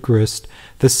Holy Eucharist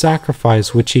the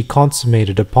sacrifice which he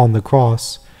consummated upon the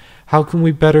cross. How can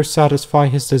we better satisfy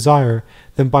his desire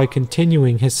than by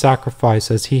continuing his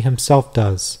sacrifice as he himself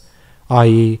does,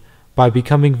 i.e., by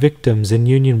becoming victims in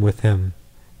union with him?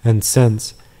 And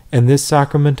since, in this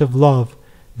sacrament of love,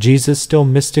 Jesus still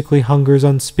mystically hungers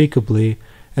unspeakably,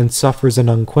 and suffers an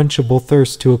unquenchable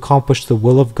thirst to accomplish the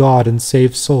will of God and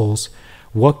save souls,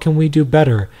 what can we do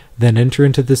better than enter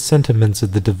into the sentiments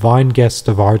of the divine guest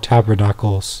of our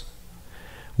tabernacles?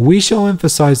 We shall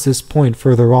emphasize this point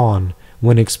further on,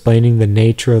 when explaining the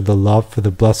nature of the love for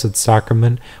the Blessed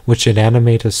Sacrament which should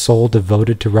animate a soul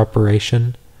devoted to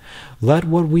reparation. Let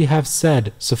what we have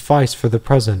said suffice for the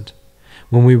present.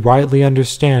 When we rightly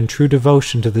understand true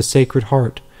devotion to the Sacred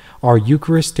Heart, our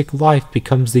Eucharistic life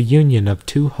becomes the union of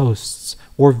two hosts,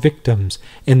 or victims,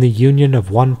 in the union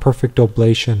of one perfect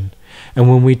oblation. And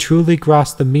when we truly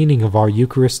grasp the meaning of our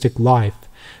Eucharistic life,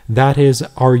 that is,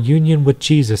 our union with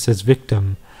Jesus as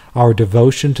victim, our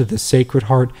devotion to the Sacred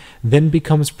Heart then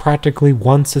becomes practically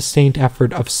one sustained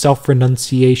effort of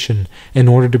self-renunciation in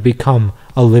order to become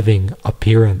a living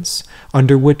appearance,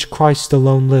 under which Christ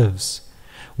alone lives.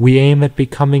 We aim at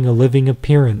becoming a living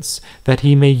appearance that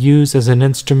he may use as an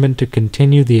instrument to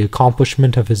continue the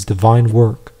accomplishment of his divine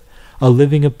work, a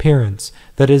living appearance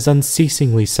that is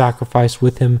unceasingly sacrificed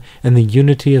with him in the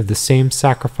unity of the same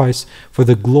sacrifice for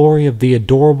the glory of the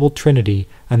adorable Trinity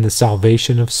and the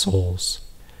salvation of souls.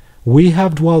 We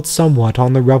have dwelt somewhat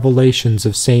on the revelations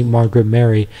of Saint Margaret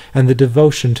Mary and the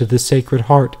devotion to the Sacred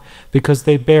Heart, because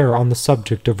they bear on the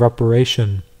subject of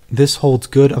reparation. This holds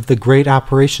good of the great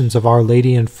apparitions of Our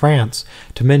Lady in France,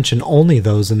 to mention only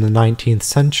those in the 19th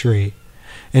century.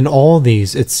 In all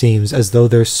these it seems as though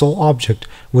their sole object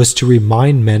was to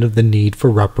remind men of the need for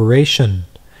reparation.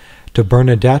 To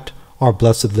Bernadette, Our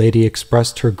Blessed Lady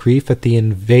expressed her grief at the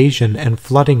invasion and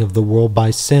flooding of the world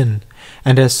by sin,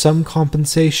 and as some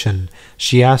compensation,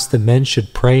 she asked that men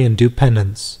should pray and do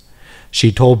penance.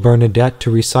 She told Bernadette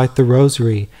to recite the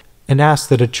Rosary, and asked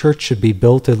that a church should be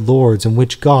built at Lourdes in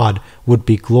which God would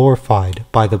be glorified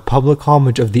by the public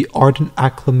homage of the ardent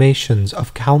acclamations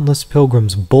of countless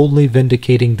pilgrims boldly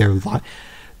vindicating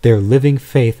their living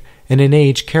faith in an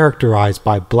age characterized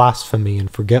by blasphemy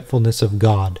and forgetfulness of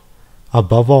God.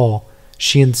 Above all,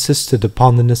 she insisted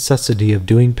upon the necessity of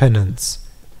doing penance,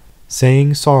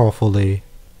 saying sorrowfully,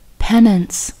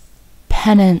 "Penance,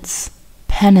 penance,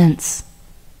 penance."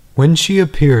 When she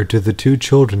appeared to the two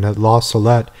children at La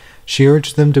Salette, she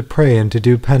urged them to pray and to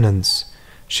do penance.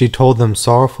 She told them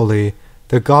sorrowfully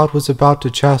that God was about to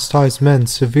chastise men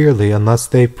severely unless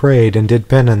they prayed and did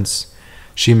penance.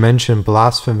 She mentioned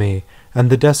blasphemy and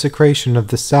the desecration of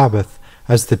the Sabbath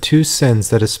as the two sins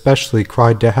that especially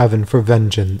cried to heaven for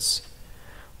vengeance.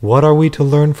 What are we to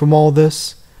learn from all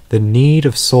this? The need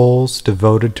of souls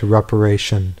devoted to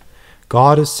reparation.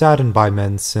 God is saddened by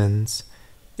men's sins.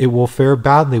 It will fare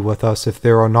badly with us if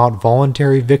there are not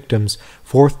voluntary victims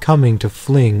forthcoming to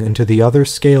fling into the other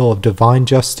scale of divine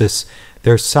justice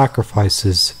their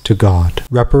sacrifices to God.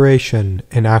 Reparation,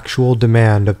 an actual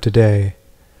demand of today.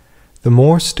 The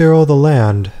more sterile the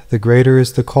land, the greater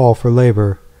is the call for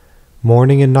labor.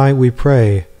 Morning and night we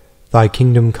pray, Thy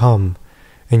kingdom come.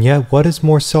 And yet what is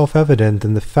more self-evident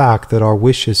than the fact that our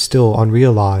wish is still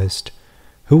unrealized?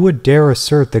 Who would dare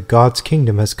assert that God's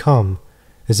kingdom has come?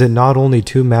 Is it not only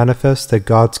too manifest that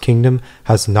God's kingdom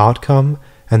has not come,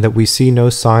 and that we see no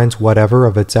signs whatever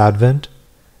of its advent?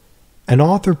 An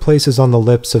author places on the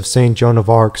lips of St. Joan of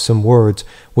Arc some words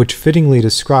which fittingly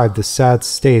describe the sad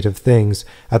state of things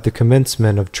at the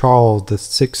commencement of Charles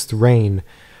VI's reign,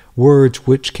 words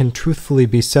which can truthfully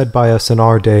be said by us in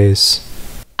our days.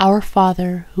 Our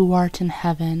Father, who art in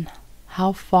heaven,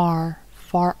 how far,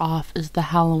 far off is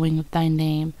the hallowing of thy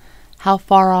name, how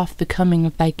far off the coming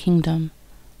of thy kingdom.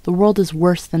 The world is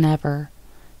worse than ever.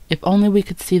 If only we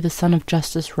could see the sun of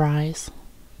justice rise.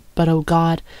 But, O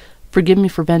God, forgive me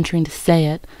for venturing to say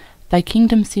it, thy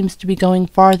kingdom seems to be going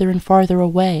farther and farther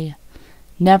away.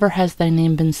 Never has thy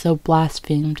name been so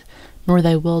blasphemed, nor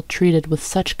thy will treated with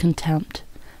such contempt.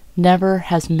 Never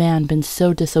has man been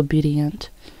so disobedient.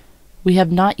 We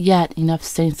have not yet enough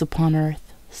saints upon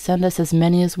earth. Send us as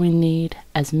many as we need,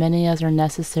 as many as are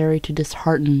necessary to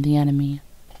dishearten the enemy.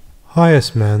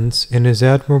 Hiasmens, in his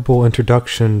admirable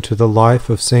introduction to the life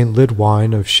of Saint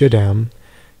Lidwine of Schiedam,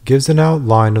 gives an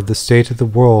outline of the state of the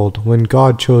world when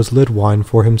God chose Lidwine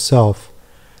for himself.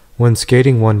 When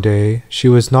skating one day, she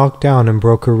was knocked down and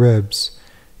broke her ribs.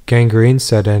 Gangrene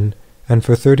set in, and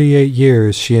for 38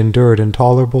 years she endured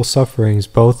intolerable sufferings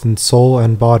both in soul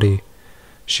and body.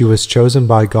 She was chosen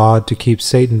by God to keep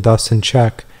Satan thus in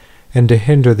check, and to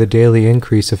hinder the daily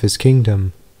increase of his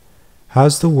kingdom.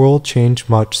 Has the world changed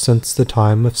much since the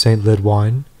time of St.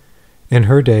 Lidwine? In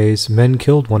her days, men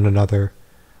killed one another.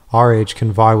 Our age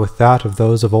can vie with that of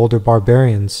those of older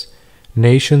barbarians.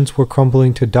 Nations were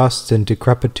crumbling to dust in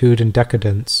decrepitude and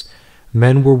decadence.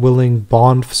 Men were willing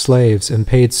bond slaves and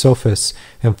paid sophists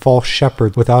and false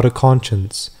shepherds without a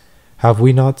conscience. Have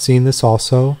we not seen this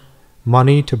also?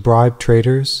 Money to bribe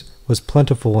traitors was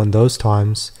plentiful in those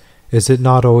times. Is it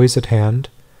not always at hand?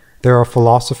 There are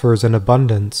philosophers in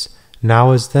abundance,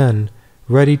 now as then,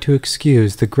 ready to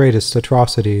excuse the greatest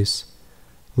atrocities.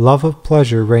 Love of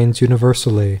pleasure reigns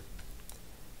universally.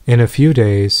 In a few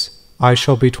days, I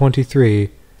shall be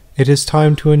 23. It is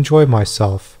time to enjoy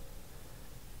myself.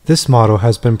 This motto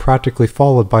has been practically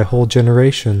followed by whole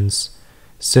generations.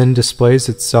 Sin displays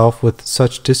itself with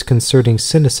such disconcerting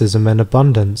cynicism and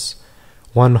abundance.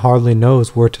 One hardly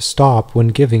knows where to stop when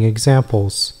giving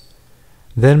examples.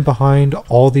 Then behind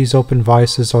all these open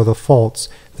vices are the faults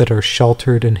that are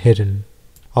sheltered and hidden.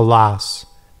 Alas,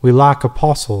 we lack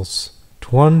apostles.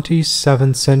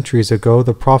 27 centuries ago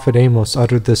the prophet Amos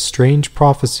uttered this strange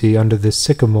prophecy under the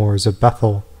sycamores of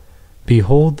Bethel.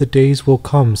 Behold, the days will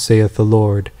come, saith the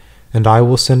Lord, and I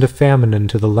will send a famine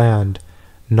into the land,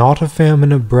 not a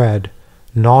famine of bread,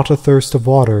 not a thirst of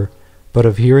water, but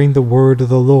of hearing the word of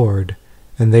the Lord.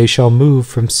 And they shall move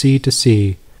from sea to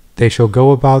sea. They shall go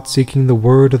about seeking the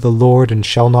word of the Lord and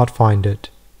shall not find it.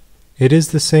 It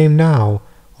is the same now,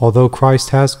 although Christ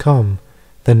has come.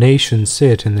 The nations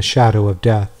sit in the shadow of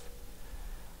death.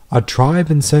 A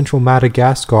tribe in central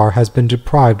Madagascar has been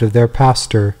deprived of their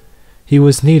pastor. He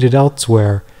was needed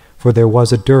elsewhere, for there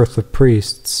was a dearth of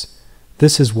priests.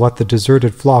 This is what the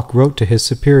deserted flock wrote to his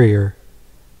superior.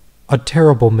 A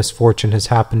terrible misfortune has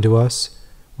happened to us.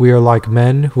 We are like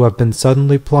men who have been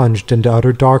suddenly plunged into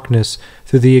utter darkness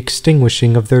through the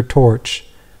extinguishing of their torch.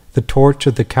 The torch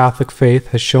of the Catholic faith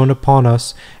has shone upon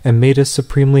us and made us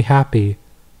supremely happy.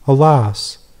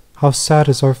 Alas, how sad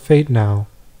is our fate now!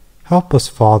 Help us,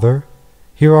 Father.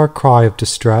 Hear our cry of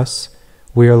distress.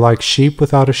 We are like sheep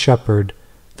without a shepherd,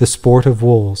 the sport of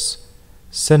wolves.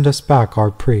 Send us back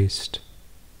our priest.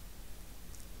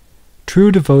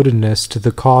 True devotedness to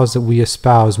the cause that we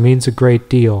espouse means a great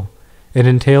deal. It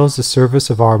entails the service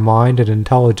of our mind and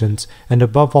intelligence, and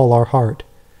above all our heart.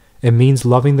 It means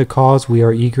loving the cause we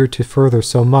are eager to further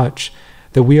so much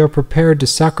that we are prepared to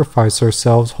sacrifice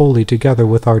ourselves wholly together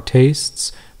with our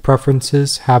tastes,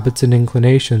 preferences, habits, and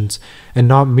inclinations, and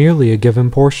not merely a given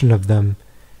portion of them.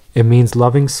 It means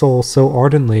loving souls so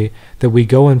ardently that we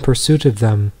go in pursuit of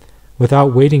them,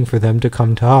 without waiting for them to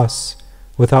come to us,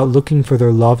 without looking for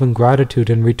their love and gratitude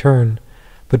in return,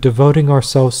 but devoting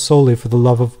ourselves solely for the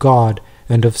love of God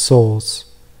and of souls.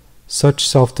 Such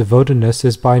self-devotedness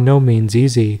is by no means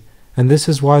easy, and this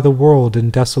is why the world in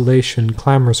desolation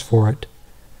clamors for it.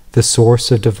 The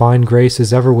source of divine grace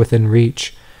is ever within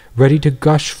reach, ready to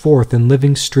gush forth in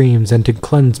living streams and to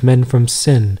cleanse men from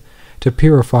sin, to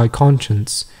purify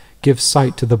conscience, give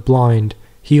sight to the blind,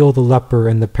 heal the leper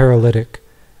and the paralytic.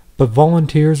 But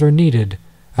volunteers are needed,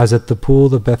 as at the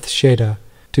pool of Bethsaida,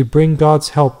 to bring God's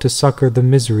help to succor the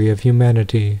misery of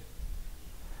humanity.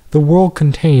 The world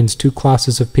contains two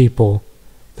classes of people: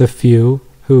 the few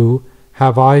who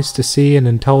have eyes to see and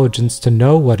intelligence to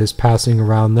know what is passing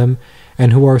around them,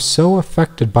 and who are so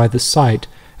affected by the sight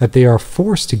that they are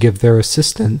forced to give their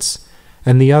assistance,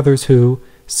 and the others who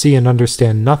see and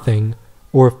understand nothing,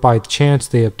 or if by chance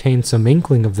they obtain some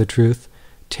inkling of the truth,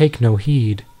 take no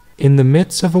heed. In the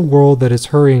midst of a world that is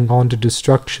hurrying on to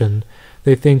destruction,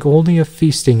 they think only of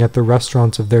feasting at the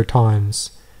restaurants of their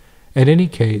times. In any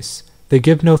case, they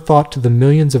give no thought to the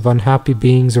millions of unhappy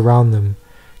beings around them,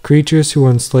 creatures who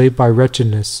are enslaved by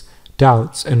wretchedness,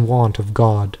 doubts, and want of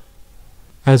God.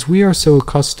 As we are so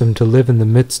accustomed to live in the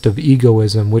midst of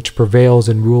egoism which prevails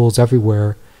and rules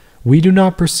everywhere, we do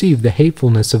not perceive the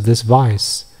hatefulness of this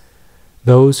vice.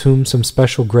 Those whom some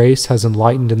special grace has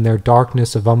enlightened in their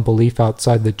darkness of unbelief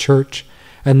outside the church,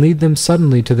 and lead them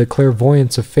suddenly to the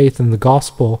clairvoyance of faith in the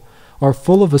gospel, are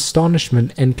full of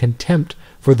astonishment and contempt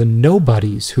for the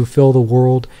nobodies who fill the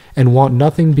world and want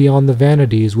nothing beyond the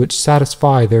vanities which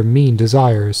satisfy their mean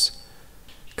desires.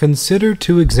 Consider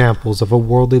two examples of a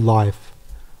worldly life.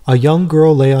 A young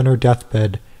girl lay on her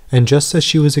deathbed, and just as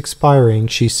she was expiring,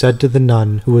 she said to the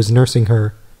nun who was nursing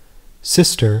her,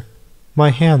 "Sister,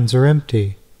 my hands are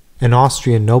empty." An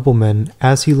Austrian nobleman,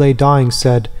 as he lay dying,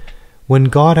 said, "When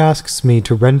God asks me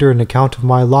to render an account of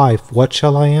my life, what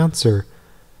shall I answer?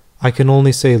 I can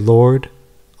only say, Lord,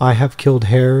 I have killed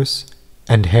hares,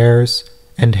 and hares,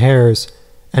 and hares,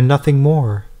 and nothing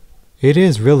more." It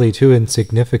is really too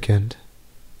insignificant.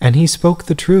 And he spoke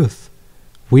the truth.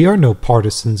 We are no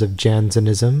partisans of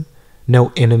Jansenism,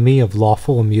 no enemy of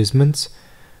lawful amusements,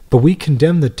 but we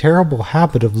condemn the terrible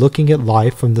habit of looking at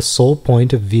life from the sole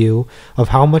point of view of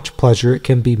how much pleasure it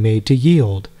can be made to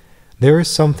yield. There is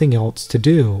something else to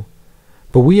do.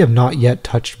 But we have not yet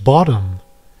touched bottom.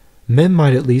 Men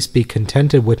might at least be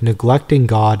contented with neglecting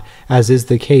God, as is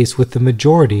the case with the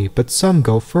majority, but some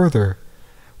go further.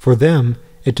 For them,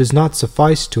 it does not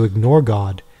suffice to ignore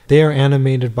God. They are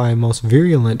animated by a most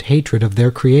virulent hatred of their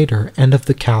Creator and of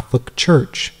the Catholic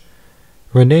Church.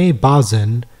 René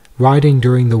Bazin, writing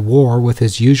during the war with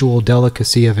his usual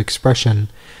delicacy of expression,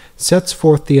 sets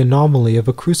forth the anomaly of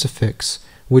a crucifix,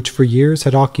 which for years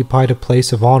had occupied a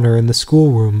place of honor in the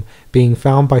schoolroom, being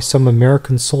found by some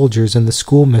American soldiers in the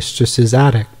schoolmistress's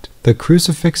attic. The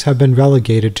crucifix had been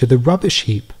relegated to the rubbish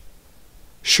heap.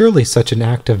 Surely such an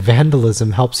act of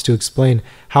vandalism helps to explain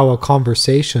how a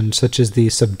conversation such as the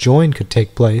subjoined could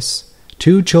take place.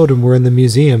 Two children were in the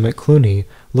museum at Cluny,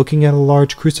 looking at a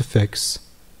large crucifix.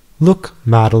 "Look,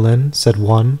 Madeline," said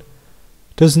one,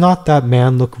 "does not that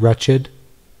man look wretched?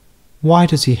 Why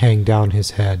does he hang down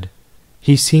his head?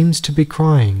 He seems to be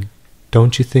crying.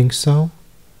 Don't you think so?"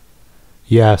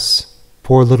 "Yes,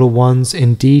 poor little ones,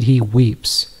 indeed he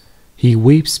weeps. He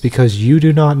weeps because you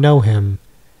do not know him.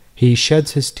 He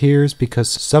sheds his tears because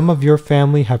some of your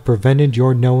family have prevented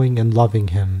your knowing and loving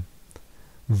him.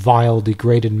 Vile,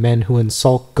 degraded men who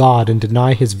insult God and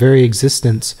deny his very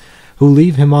existence, who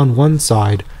leave him on one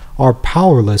side, are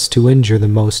powerless to injure the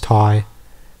Most High.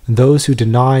 Those who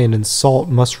deny and insult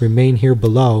must remain here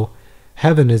below.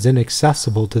 Heaven is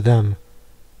inaccessible to them.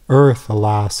 Earth,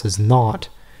 alas, is not,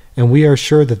 and we are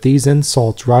sure that these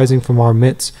insults rising from our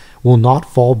midst will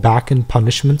not fall back in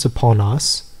punishments upon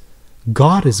us.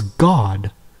 God is God.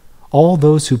 All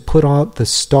those who put out the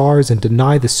stars and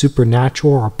deny the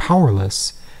supernatural are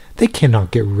powerless. They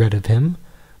cannot get rid of him.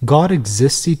 God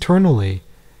exists eternally.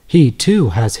 He, too,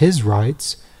 has his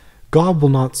rights. God will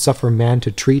not suffer man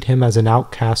to treat him as an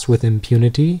outcast with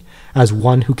impunity, as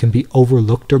one who can be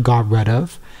overlooked or got rid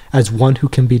of, as one who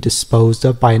can be disposed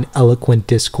of by an eloquent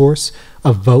discourse,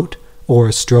 a vote, or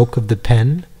a stroke of the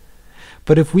pen.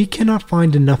 But if we cannot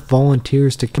find enough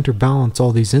volunteers to counterbalance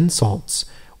all these insults,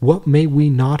 what may we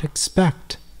not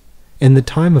expect? In the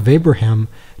time of Abraham,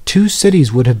 2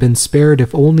 cities would have been spared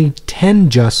if only 10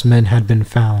 just men had been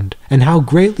found. And how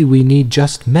greatly we need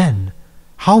just men!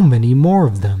 How many more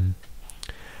of them?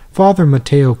 Father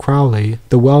Mateo Crowley,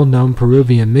 the well-known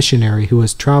Peruvian missionary who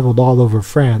has traveled all over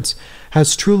France,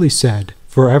 has truly said,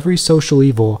 "For every social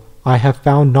evil, I have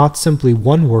found not simply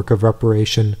one work of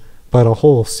reparation, but a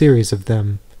whole series of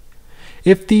them."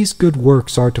 If these good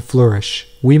works are to flourish,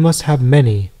 we must have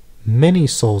many, many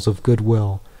souls of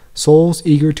goodwill, souls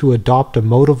eager to adopt a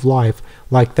mode of life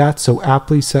like that so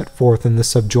aptly set forth in the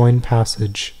subjoined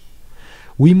passage.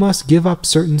 We must give up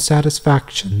certain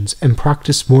satisfactions and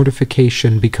practice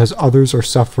mortification because others are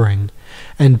suffering,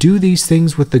 and do these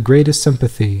things with the greatest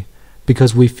sympathy,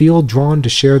 because we feel drawn to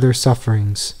share their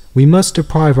sufferings. We must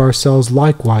deprive ourselves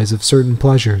likewise of certain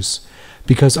pleasures,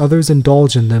 because others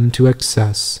indulge in them to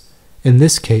excess. In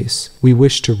this case, we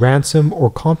wish to ransom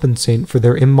or compensate for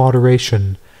their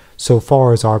immoderation. So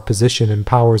far as our position and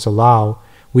powers allow,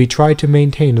 we try to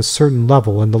maintain a certain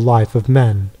level in the life of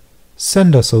men.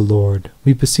 Send us, O Lord,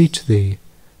 we beseech thee,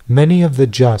 many of the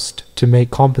just, to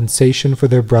make compensation for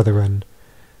their brethren.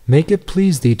 Make it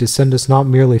please thee to send us not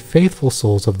merely faithful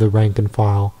souls of the rank and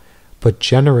file, but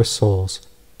generous souls,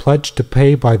 pledged to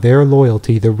pay by their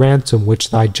loyalty the ransom which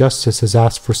thy justice has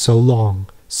asked for so long.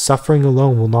 Suffering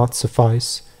alone will not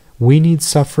suffice. We need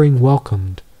suffering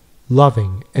welcomed,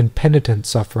 loving and penitent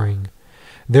suffering.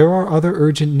 There are other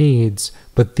urgent needs,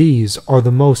 but these are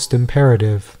the most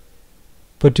imperative.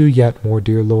 But do yet more,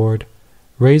 dear Lord.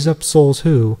 Raise up souls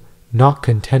who, not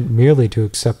content merely to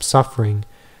accept suffering,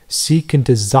 seek and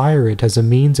desire it as a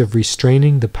means of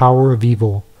restraining the power of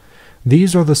evil.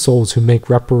 These are the souls who make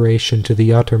reparation to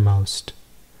the uttermost.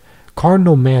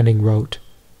 Cardinal Manning wrote,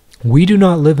 "We do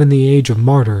not live in the age of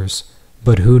martyrs,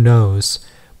 but who knows,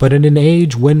 but in an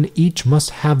age when each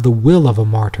must have the will of a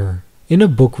martyr." In a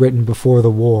book written before the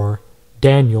war,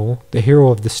 Daniel, the hero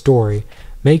of the story,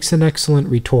 makes an excellent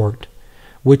retort,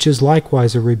 which is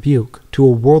likewise a rebuke to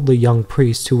a worldly young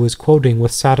priest who was quoting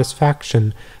with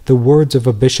satisfaction the words of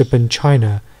a bishop in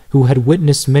China who had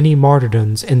witnessed many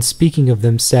martyrdoms and speaking of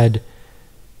them said,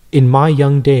 "In my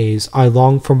young days I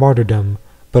longed for martyrdom,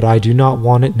 but I do not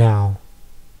want it now."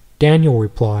 Daniel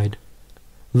replied,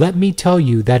 "Let me tell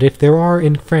you that if there are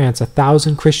in France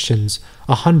 1,000 Christians,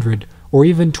 100, or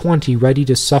even 20 ready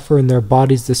to suffer in their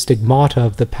bodies the stigmata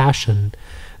of the Passion,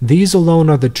 these alone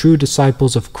are the true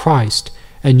disciples of Christ,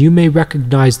 and you may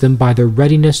recognize them by their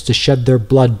readiness to shed their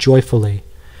blood joyfully.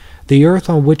 The earth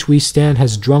on which we stand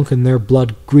has drunken their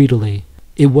blood greedily.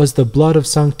 It was the blood of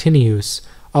Sanctinius,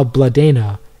 of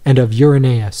Bladena, and of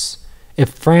Irenaeus. If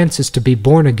France is to be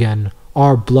born again,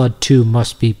 our blood too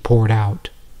must be poured out."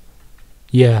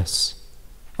 Yes,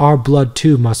 our blood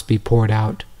too must be poured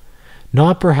out,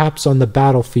 not perhaps on the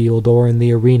battlefield or in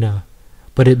the arena,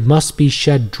 but it must be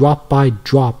shed drop by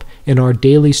drop in our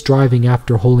daily striving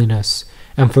after holiness,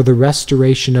 and for the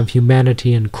restoration of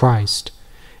humanity in Christ.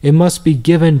 It must be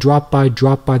given drop by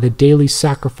the daily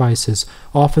sacrifices,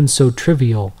 often so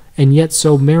trivial, and yet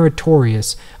so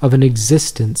meritorious, of an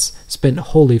existence spent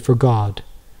wholly for God.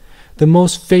 The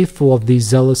most faithful of these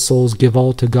zealous souls give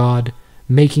all to God,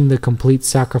 making the complete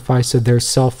sacrifice of their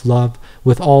self-love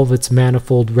with all of its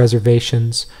manifold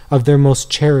reservations, of their most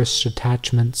cherished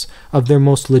attachments, of their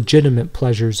most legitimate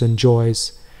pleasures and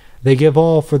joys. They give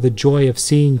all for the joy of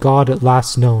seeing God at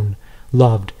last known,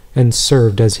 loved, and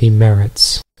served as he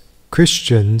merits.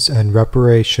 Christians and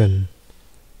Reparation.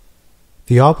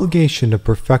 The obligation of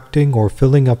perfecting or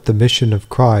filling up the mission of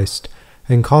Christ,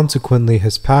 and consequently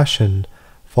his passion,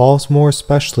 falls more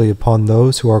especially upon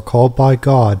those who are called by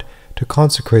God to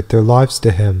consecrate their lives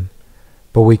to him.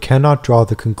 But we cannot draw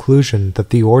the conclusion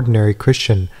that the ordinary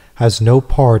Christian has no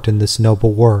part in this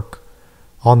noble work.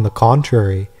 On the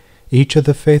contrary, each of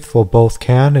the faithful both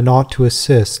can and ought to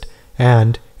assist,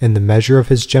 and, in the measure of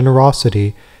his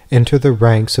generosity, enter the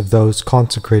ranks of those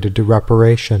consecrated to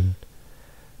reparation.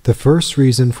 The first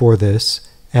reason for this,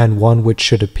 and one which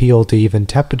should appeal to even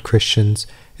tepid Christians,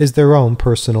 is their own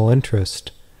personal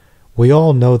interest. We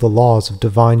all know the laws of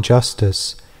divine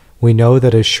justice. We know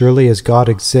that as surely as God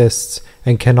exists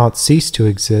and cannot cease to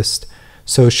exist,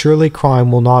 so surely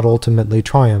crime will not ultimately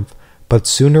triumph, but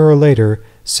sooner or later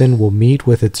sin will meet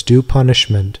with its due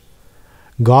punishment.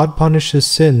 God punishes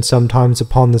sin sometimes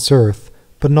upon this earth,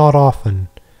 but not often.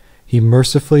 He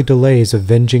mercifully delays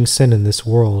avenging sin in this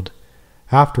world.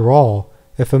 After all,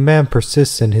 if a man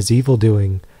persists in his evil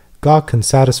doing, God can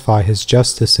satisfy his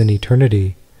justice in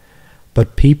eternity.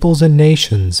 But peoples and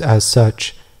nations, as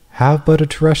such, have but a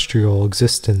terrestrial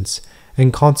existence,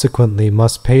 and consequently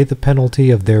must pay the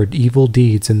penalty of their evil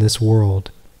deeds in this world.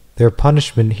 Their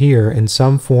punishment here, in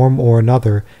some form or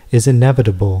another, is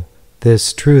inevitable.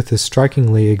 This truth is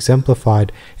strikingly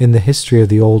exemplified in the history of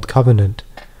the Old Covenant.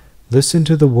 Listen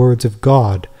to the words of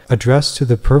God, addressed to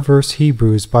the perverse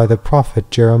Hebrews by the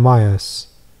prophet Jeremiah.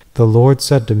 The Lord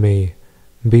said to me,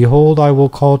 Behold, I will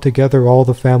call together all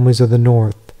the families of the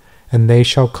north, and they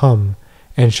shall come,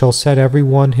 and shall set every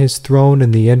one his throne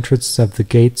in the entrance of the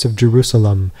gates of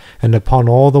Jerusalem, and upon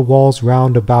all the walls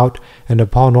round about, and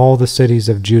upon all the cities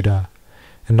of Judah.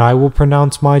 And I will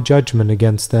pronounce my judgment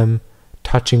against them,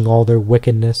 touching all their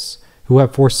wickedness, who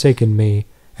have forsaken me,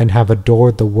 and have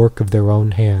adored the work of their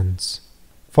own hands.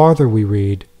 Farther we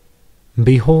read,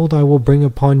 Behold, I will bring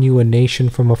upon you a nation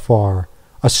from afar,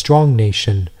 a strong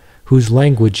nation, whose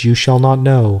language you shall not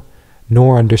know,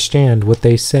 nor understand what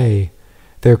they say.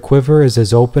 Their quiver is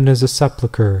as open as a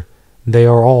sepulchre. They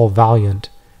are all valiant,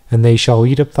 and they shall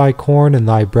eat up thy corn and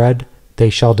thy bread. They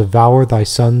shall devour thy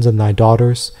sons and thy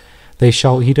daughters. They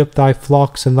shall eat up thy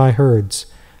flocks and thy herds.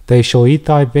 They shall eat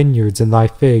thy vineyards and thy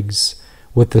figs.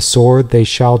 With the sword they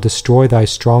shall destroy thy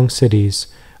strong cities,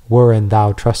 wherein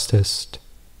thou trustest.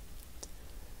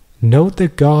 Note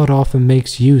that God often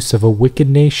makes use of a wicked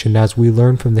nation, as we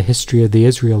learn from the history of the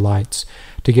Israelites,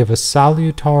 to give a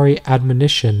salutary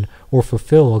admonition or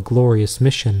fulfill a glorious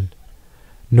mission.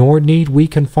 Nor need we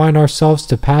confine ourselves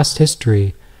to past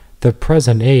history. The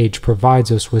present age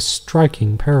provides us with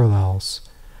striking parallels.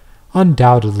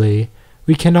 Undoubtedly,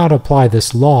 we cannot apply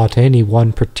this law to any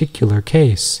one particular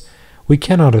case. We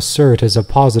cannot assert as a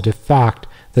positive fact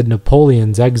that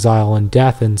Napoleon's exile and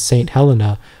death in St.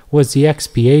 Helena was the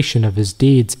expiation of his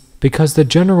deeds, because the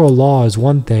general law is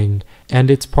one thing, and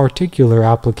its particular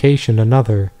application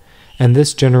another, and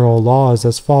this general law is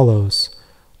as follows.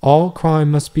 All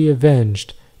crime must be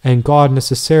avenged, and God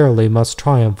necessarily must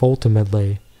triumph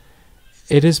ultimately.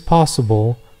 It is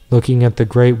possible, looking at the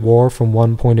Great War from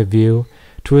one point of view,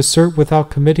 to assert without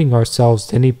committing ourselves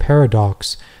to any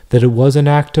paradox that it was an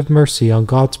act of mercy on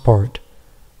God's part.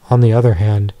 On the other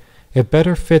hand, it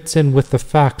better fits in with the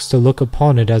facts to look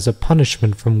upon it as a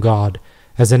punishment from God,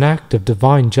 as an act of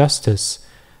divine justice.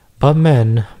 But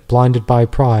men, blinded by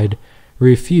pride,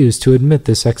 refuse to admit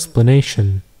this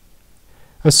explanation.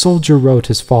 A soldier wrote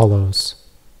as follows,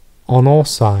 On all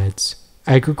sides,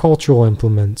 agricultural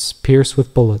implements, pierced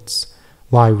with bullets,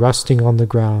 lie rusting on the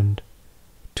ground.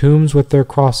 Tombs with their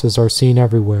crosses are seen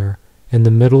everywhere, in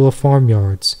the middle of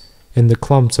farmyards, in the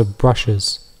clumps of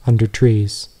bushes, under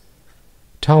trees.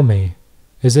 Tell me,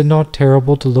 is it not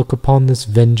terrible to look upon this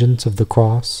vengeance of the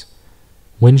cross?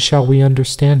 When shall we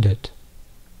understand it?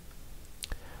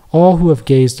 All who have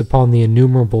gazed upon the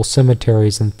innumerable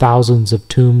cemeteries and thousands of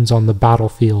tombs on the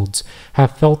battlefields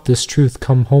have felt this truth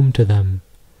come home to them.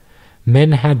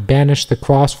 Men had banished the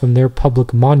cross from their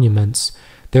public monuments,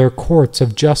 their courts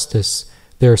of justice,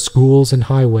 their schools and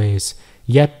highways,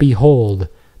 yet behold,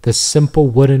 the simple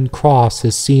wooden cross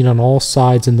is seen on all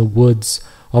sides in the woods,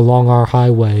 along our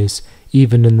highways,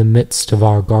 even in the midst of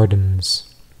our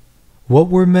gardens. What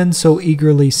were men so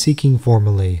eagerly seeking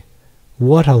formerly?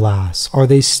 What, alas, are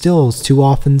they still too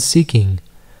often seeking?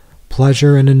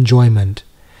 Pleasure and enjoyment.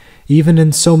 Even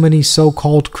in so many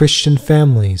so-called Christian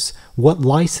families, what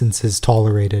license is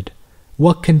tolerated?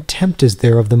 What contempt is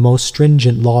there of the most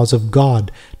stringent laws of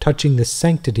God touching the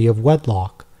sanctity of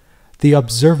wedlock, the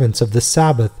observance of the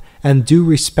Sabbath, and due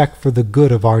respect for the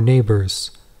good of our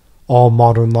neighbors? All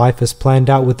modern life is planned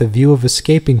out with the view of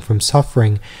escaping from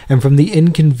suffering and from the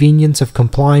inconvenience of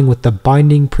complying with the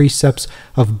binding precepts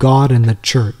of God and the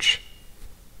Church.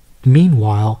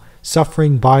 Meanwhile,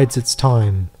 suffering bides its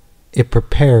time. It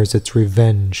prepares its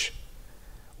revenge.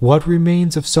 What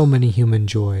remains of so many human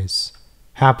joys?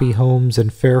 Happy homes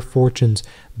and fair fortunes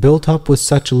built up with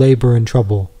such labor and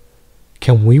trouble.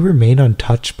 Can we remain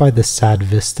untouched by the sad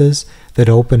vistas that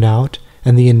open out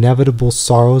and the inevitable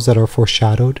sorrows that are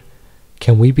foreshadowed?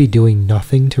 Can we be doing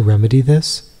nothing to remedy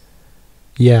this?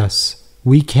 Yes,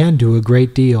 we can do a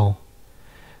great deal.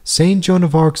 St. Joan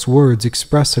of Arc's words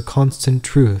express a constant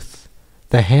truth.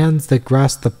 The hands that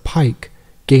grasp the pike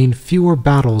gain fewer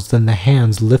battles than the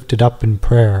hands lifted up in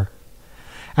prayer.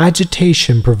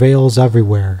 Agitation prevails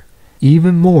everywhere.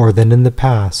 Even more than in the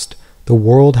past, the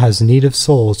world has need of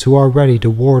souls who are ready to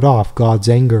ward off God's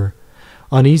anger.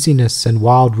 Uneasiness and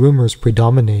wild rumors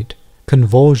predominate.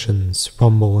 Convulsions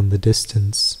rumble in the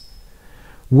distance.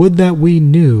 Would that we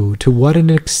knew to what an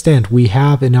extent we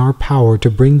have in our power to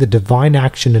bring the divine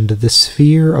action into the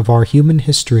sphere of our human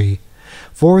history.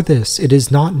 For this, it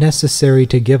is not necessary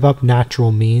to give up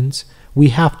natural means. We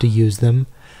have to use them.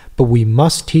 But we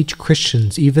must teach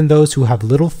Christians, even those who have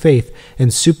little faith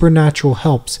in supernatural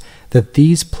helps, that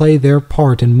these play their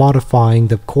part in modifying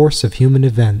the course of human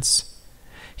events.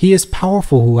 He is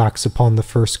powerful who acts upon the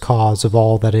first cause of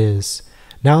all that is.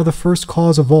 Now the first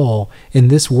cause of all in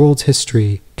this world's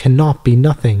history cannot be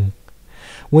nothing.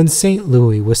 When St.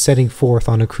 Louis was setting forth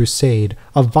on a crusade,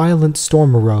 a violent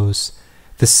storm arose.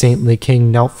 The saintly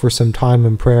king knelt for some time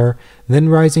in prayer, then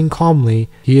rising calmly,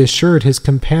 he assured his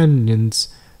companions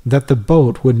that the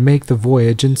boat would make the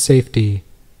voyage in safety.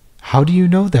 "How do you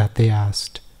know that?" they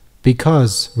asked.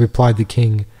 "Because," replied the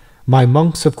king, "my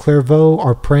monks of Clairvaux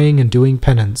are praying and doing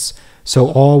penance, so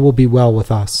all will be well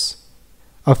with us."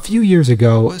 A few years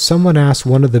ago, someone asked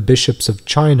one of the bishops of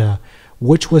China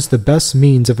which was the best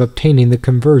means of obtaining the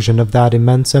conversion of that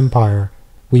immense empire.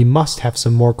 "We must have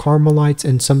some more Carmelites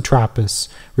and some Trappists,"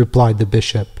 replied the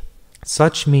bishop.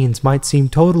 "Such means might seem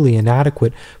totally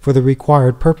inadequate for the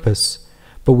required purpose,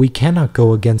 but we cannot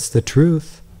go against the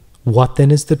truth." What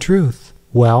then is the truth?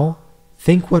 Well,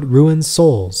 think what ruins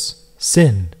souls: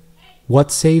 sin.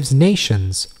 What saves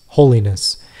nations?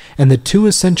 Holiness. And the two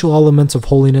essential elements of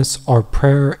holiness are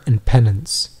prayer and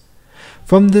penance.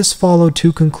 From this follow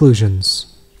two conclusions.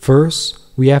 First,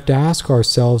 we have to ask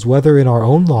ourselves whether in our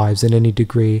own lives in any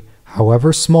degree,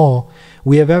 however small,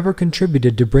 we have ever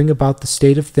contributed to bring about the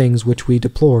state of things which we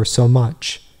deplore so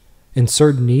much. In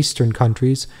certain Eastern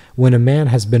countries, when a man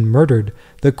has been murdered,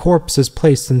 the corpse is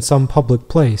placed in some public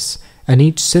place, and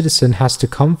each citizen has to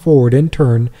come forward in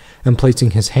turn, and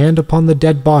placing his hand upon the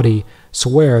dead body,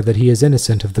 swear that he is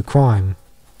innocent of the crime.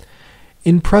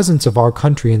 In presence of our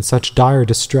country in such dire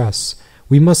distress,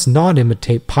 we must not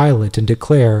imitate Pilate and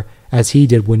declare, as he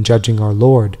did when judging our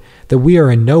Lord, that we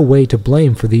are in no way to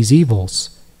blame for these evils.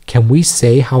 Can we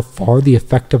say how far the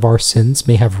effect of our sins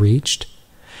may have reached?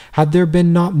 Had there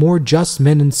been not more just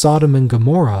men in Sodom and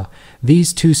Gomorrah,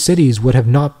 these two cities would have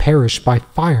not perished by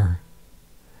fire.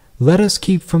 Let us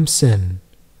keep from sin.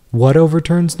 What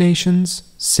overturns nations?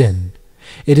 Sin.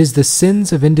 It is the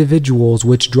sins of individuals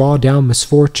which draw down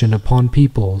misfortune upon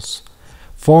peoples.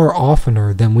 Far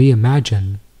oftener than we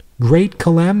imagine, great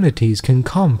calamities can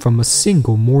come from a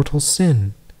single mortal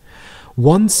sin.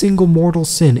 One single mortal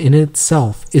sin in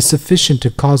itself is sufficient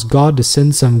to cause God to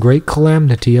send some great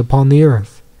calamity upon the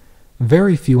earth.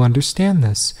 Very few understand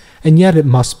this, and yet it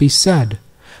must be said.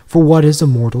 For what is a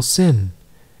mortal sin?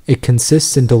 It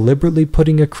consists in deliberately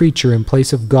putting a creature in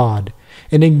place of God,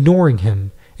 in ignoring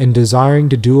him, and desiring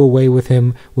to do away with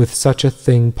him with such a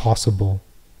thing possible.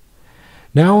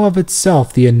 Now of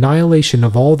itself the annihilation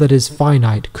of all that is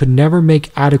finite could never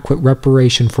make adequate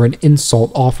reparation for an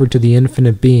insult offered to the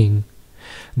infinite being.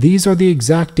 These are the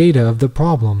exact data of the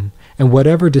problem, and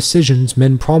whatever decisions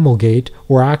men promulgate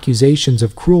or accusations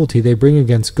of cruelty they bring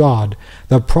against God,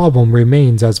 the problem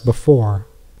remains as before.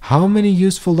 How many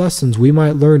useful lessons we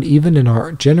might learn even in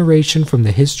our generation from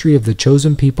the history of the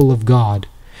chosen people of God,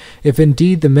 if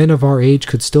indeed the men of our age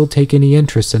could still take any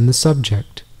interest in the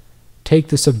subject. Take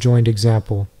the subjoined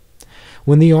example.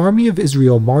 When the army of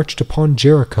Israel marched upon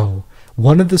Jericho,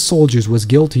 one of the soldiers was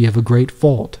guilty of a great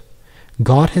fault.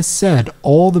 God has said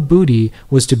all the booty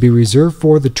was to be reserved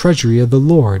for the treasury of the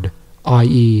Lord,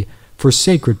 i.e., for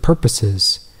sacred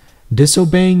purposes.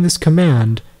 Disobeying this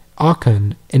command,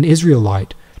 Achan, an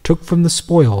Israelite, took from the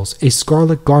spoils a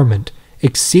scarlet garment,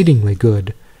 exceedingly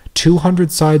good,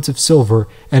 200 sides of silver,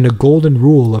 and a golden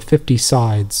rule of 50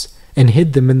 sides, and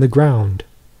hid them in the ground.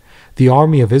 The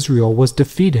army of Israel was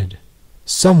defeated.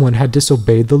 Someone had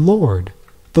disobeyed the Lord.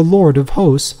 The Lord of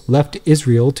hosts left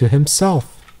Israel to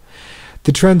himself.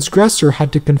 The transgressor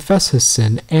had to confess his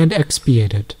sin and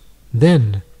expiate it.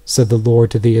 Then, said the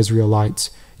Lord to the Israelites,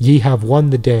 ye have won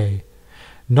the day.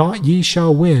 Not ye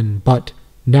shall win, but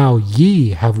now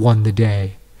ye have won the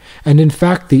day. And in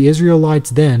fact the Israelites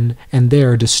then and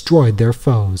there destroyed their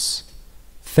foes.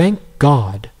 Thank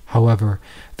God, however,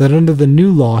 that under the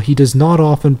new law he does not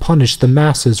often punish the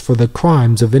masses for the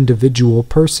crimes of individual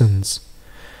persons.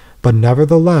 But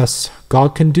nevertheless,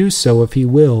 God can do so if he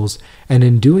wills, and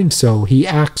in doing so he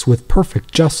acts with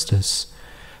perfect justice.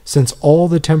 Since all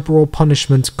the temporal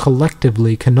punishments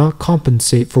collectively cannot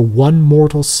compensate for one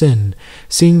mortal sin,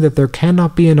 seeing that there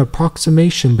cannot be an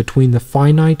approximation between the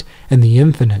finite and the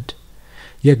infinite.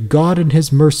 Yet God in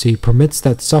his mercy permits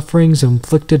that sufferings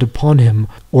inflicted upon him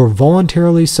or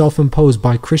voluntarily self-imposed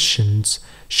by Christians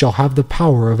shall have the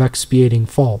power of expiating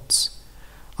faults.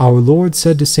 Our Lord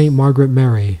said to St. Margaret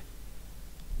Mary,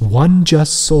 "One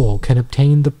just soul can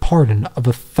obtain the pardon of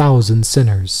 1,000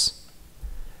 sinners."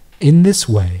 In this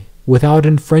way, without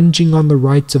infringing on the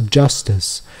rights of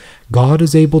justice, God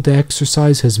is able to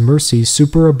exercise his mercy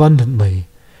superabundantly.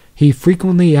 He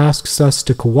frequently asks us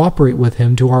to cooperate with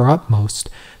him to our utmost,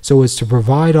 so as to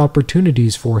provide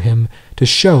opportunities for him to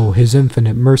show his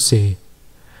infinite mercy.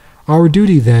 Our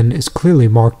duty, then, is clearly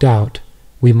marked out.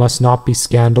 We must not be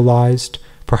scandalized,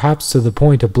 perhaps to the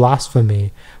point of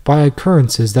blasphemy, by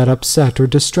occurrences that upset or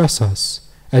distress us,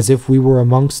 as if we were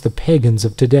amongst the pagans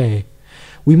of today.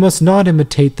 We must not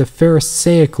imitate the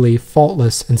pharisaically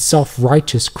faultless and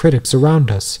self-righteous critics around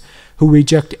us, who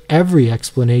reject every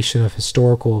explanation of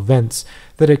historical events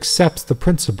that accepts the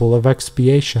principle of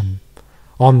expiation.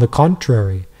 On the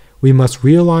contrary, we must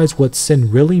realize what sin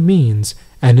really means,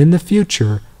 and in the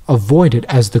future avoid it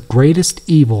as the greatest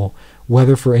evil,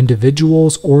 whether for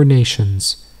individuals or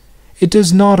nations. It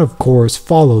does not, of course,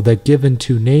 follow that given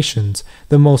to nations,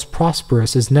 the most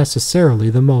prosperous is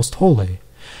necessarily the most holy.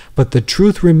 But the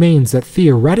truth remains that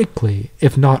theoretically,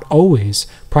 if not always,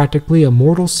 practically a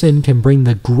mortal sin can bring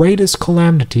the greatest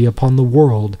calamity upon the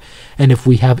world, and if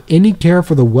we have any care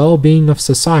for the well-being of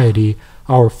society,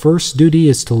 our first duty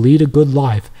is to lead a good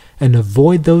life and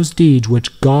avoid those deeds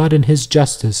which God in his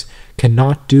justice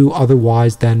cannot do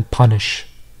otherwise than punish.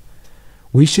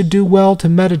 We should do well to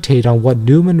meditate on what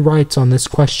Newman writes on this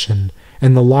question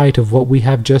in the light of what we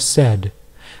have just said.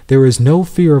 There is no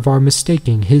fear of our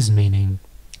mistaking his meaning.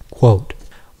 Quote,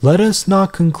 "Let us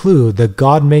not conclude that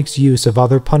God makes use of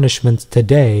other punishments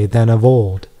today than of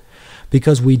old,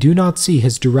 because we do not see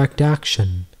his direct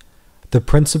action. The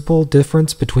principal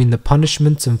difference between the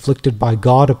punishments inflicted by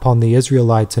God upon the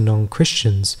Israelites and on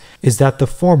Christians is that the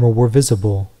former were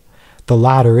visible, the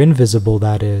latter invisible,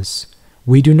 that is.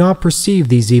 We do not perceive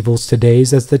these evils today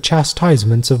as the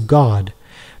chastisements of God,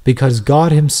 because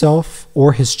God himself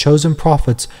or his chosen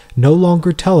prophets no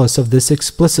longer tell us of this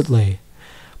explicitly.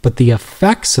 But the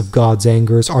effects of God's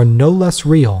angers are no less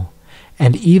real,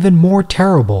 and even more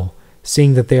terrible,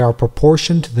 seeing that they are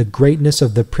proportioned to the greatness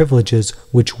of the privileges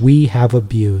which we have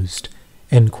abused."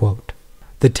 End quote.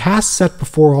 The task set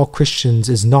before all Christians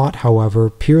is not,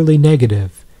 however, purely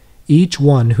negative. Each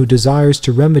one who desires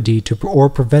to remedy or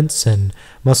prevent sin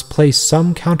must place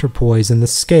some counterpoise in the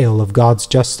scale of God's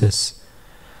justice.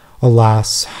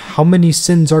 Alas, how many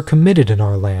sins are committed in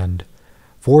our land!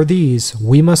 For these,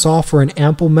 we must offer an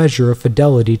ample measure of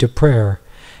fidelity to prayer,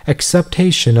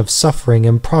 acceptation of suffering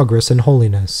and progress in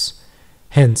holiness.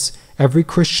 Hence, every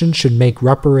Christian should make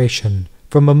reparation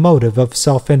from a motive of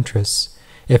self-interest.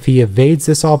 If he evades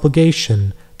this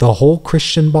obligation, the whole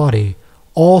Christian body,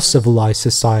 all civilized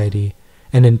society,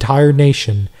 an entire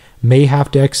nation, may have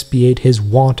to expiate his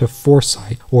want of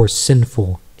foresight or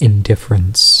sinful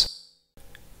indifference.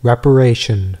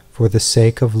 Reparation for the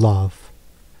sake of love.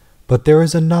 But there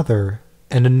is another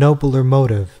and a nobler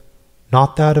motive,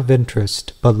 not that of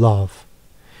interest, but love.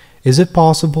 Is it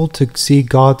possible to see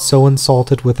God so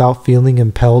insulted without feeling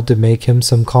impelled to make him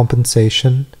some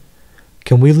compensation?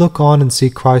 Can we look on and see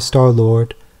Christ our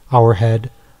Lord, our head,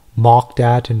 mocked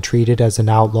at and treated as an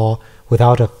outlaw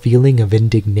without a feeling of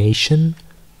indignation,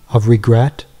 of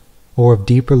regret, or of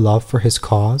deeper love for his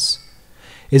cause?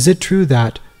 Is it true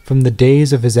that, from the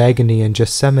days of his agony in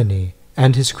Gethsemane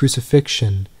and his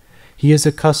crucifixion, he is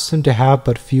accustomed to have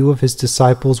but few of his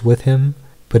disciples with him,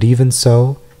 but even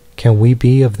so, can we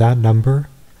be of that number?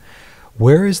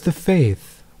 Where is the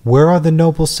faith? Where are the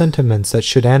noble sentiments that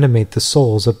should animate the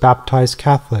souls of baptized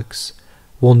Catholics?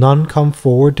 Will none come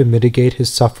forward to mitigate his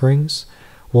sufferings?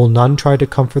 Will none try to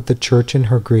comfort the Church in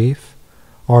her grief?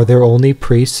 Are there only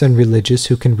priests and religious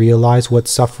who can realize what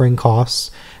suffering costs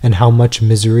and how much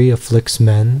misery afflicts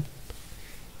men?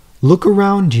 Look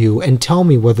around you and tell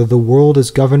me whether the world is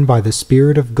governed by the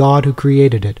Spirit of God who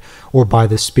created it, or by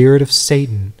the spirit of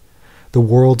Satan, the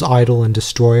world's idol and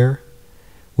destroyer.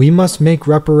 We must make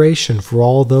reparation for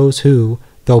all those who,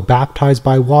 though baptized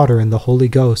by water in the Holy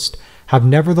Ghost, have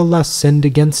nevertheless sinned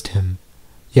against him,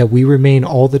 yet we remain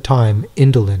all the time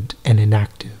indolent and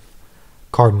inactive.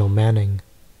 Cardinal Manning.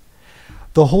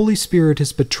 The Holy Spirit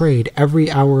is betrayed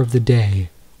every hour of the day.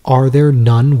 Are there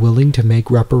none willing to make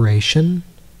reparation?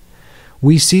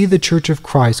 We see the Church of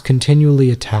Christ continually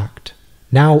attacked,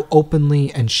 now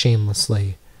openly and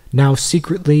shamelessly, now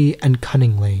secretly and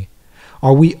cunningly.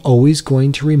 Are we always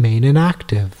going to remain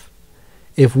inactive?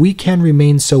 If we can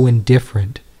remain so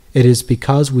indifferent, it is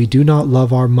because we do not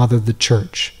love our Mother the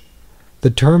Church. The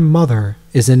term mother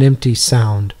is an empty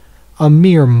sound, a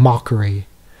mere mockery.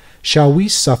 Shall we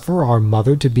suffer our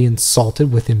mother to be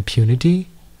insulted with impunity?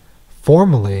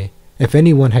 Formerly, if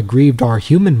anyone had grieved our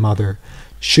human mother,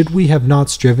 should we have not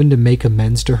striven to make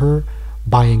amends to her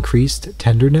by increased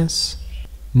tenderness?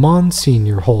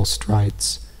 Monsignor Holst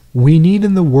writes, "We need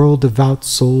in the world devout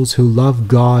souls who love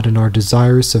God and are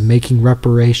desirous of making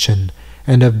reparation,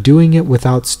 and of doing it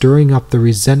without stirring up the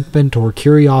resentment or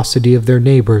curiosity of their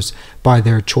neighbors by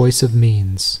their choice of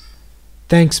means.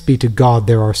 Thanks be to God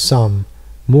there are some,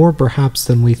 more perhaps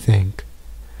than we think."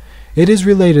 It is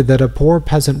related that a poor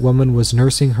peasant woman was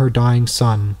nursing her dying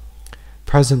son.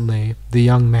 Presently, the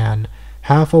young man,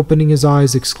 half opening his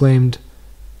eyes, exclaimed,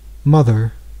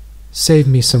 "Mother, save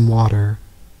me some water.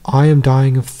 I am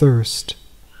dying of thirst."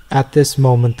 At this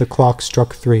moment the clock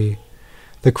struck 3.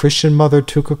 The Christian mother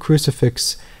took a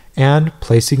crucifix, and,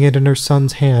 placing it in her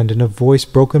son's hand in a voice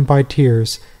broken by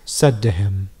tears, said to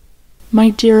him,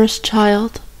 "My dearest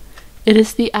child, it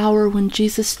is the hour when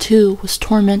Jesus too was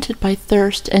tormented by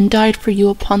thirst and died for you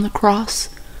upon the cross.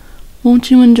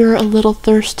 Won't you endure a little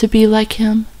thirst to be like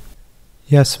him?"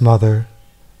 "Yes, mother,"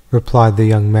 replied the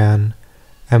young man,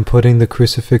 and putting the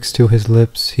crucifix to his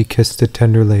lips, he kissed it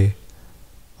tenderly.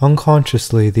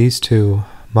 Unconsciously, these two,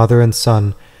 mother and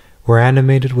son, were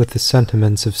animated with the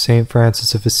sentiments of St.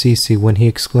 Francis of Assisi when he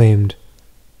exclaimed,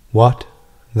 "What,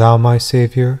 thou, my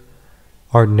Saviour,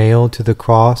 art nailed to the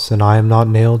cross, and I am not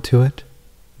nailed to it?"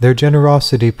 Their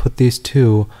generosity put these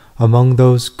two among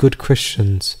those good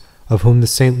Christians, of whom the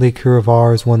saintly cure of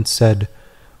ours once said,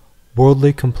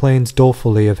 "Worldly complains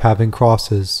dolefully of having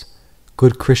crosses,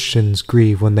 good Christians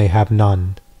grieve when they have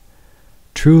none."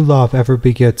 True love ever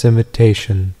begets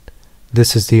imitation.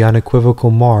 This is the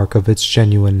unequivocal mark of its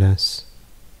genuineness.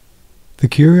 The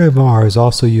cure of ours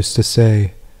also used to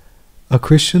say, "A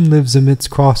Christian lives amidst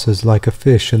crosses like a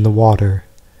fish in the water."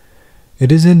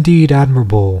 It is indeed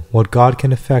admirable what God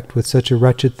can effect with such a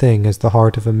wretched thing as the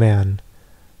heart of a man.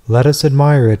 Let us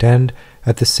admire it and,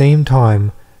 at the same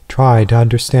time, try to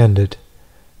understand it.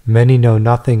 Many know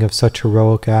nothing of such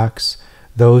heroic acts.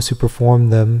 Those who perform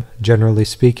them, generally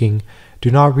speaking,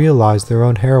 do not realize their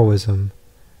own heroism.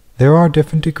 There are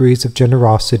different degrees of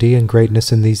generosity and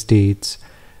greatness in these deeds,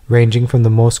 ranging from the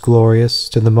most glorious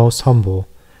to the most humble,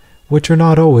 which are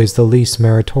not always the least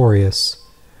meritorious.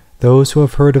 Those who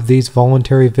have heard of these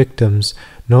voluntary victims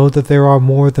know that there are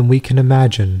more than we can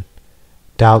imagine.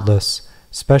 Doubtless,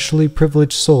 specially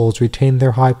privileged souls retain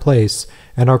their high place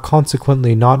and are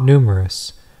consequently not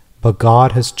numerous, but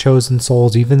God has chosen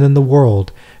souls even in the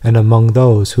world and among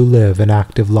those who live an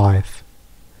active life.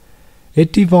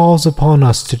 It devolves upon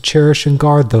us to cherish and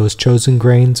guard those chosen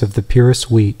grains of the purest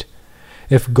wheat.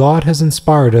 If God has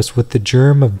inspired us with the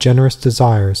germ of generous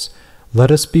desires,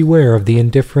 let us beware of the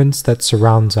indifference that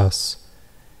surrounds us.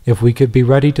 If we could be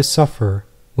ready to suffer,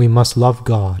 we must love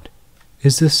God.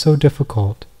 Is this so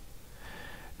difficult?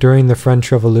 During the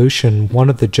French Revolution, one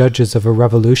of the judges of a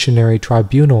revolutionary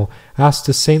tribunal asked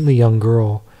a saintly young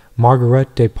girl,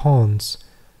 Marguerite Despons,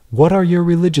 "What are your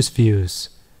religious views?"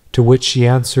 To which she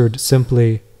answered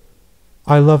simply,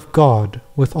 "I love God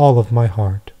with all of my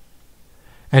heart."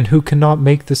 And who cannot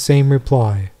make the same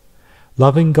reply?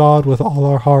 Loving God with all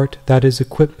our heart, that is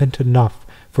equipment enough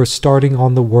for starting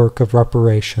on the work of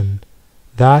reparation.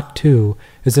 That, too,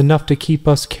 is enough to keep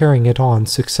us carrying it on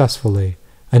successfully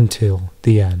until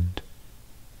the end.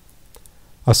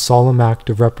 A solemn act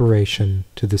of reparation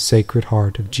to the Sacred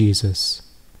Heart of Jesus.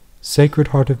 Sacred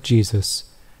Heart of Jesus,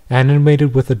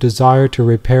 animated with a desire to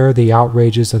repair the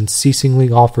outrages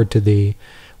unceasingly offered to thee,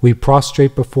 we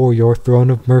prostrate before your throne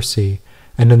of mercy,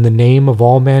 and in the name of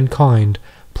all mankind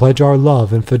pledge our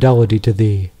love and fidelity to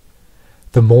thee.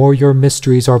 The more your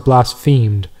mysteries are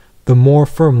blasphemed, the more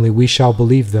firmly we shall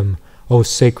believe them, O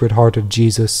Sacred Heart of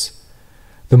Jesus.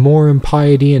 The more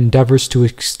impiety endeavors to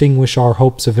extinguish our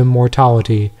hopes of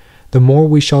immortality, the more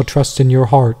we shall trust in your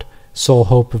heart, sole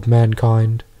hope of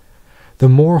mankind. The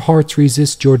more hearts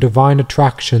resist your divine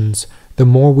attractions, the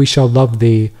more we shall love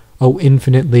thee, O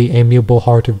infinitely amiable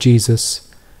Heart of Jesus.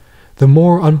 The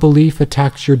more unbelief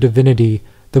attacks your divinity,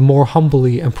 the more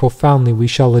humbly and profoundly we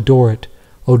shall adore it,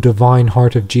 O divine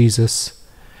Heart of Jesus.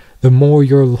 The more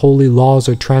your holy laws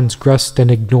are transgressed and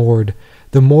ignored,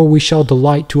 the more we shall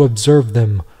delight to observe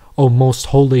them, O most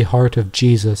holy Heart of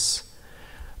Jesus.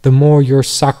 The more your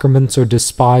sacraments are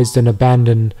despised and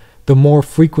abandoned, the more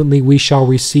frequently we shall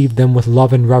receive them with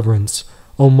love and reverence,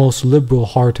 O most liberal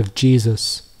Heart of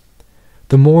Jesus.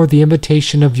 The more the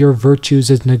imitation of your virtues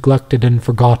is neglected and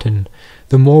forgotten,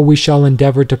 the more we shall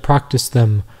endeavor to practice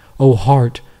them, O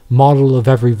Heart, model of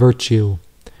every virtue.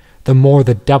 the more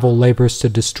the devil labors to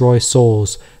destroy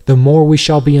souls, the more we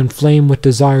shall be inflamed with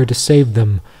desire to save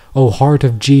them, O heart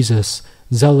of Jesus,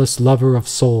 zealous lover of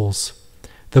souls.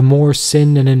 The more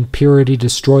sin and impurity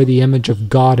destroy the image of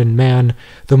God in man,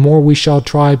 the more we shall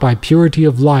try by purity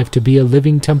of life to be a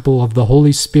living temple of the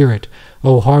Holy Spirit,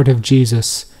 O heart of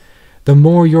Jesus. The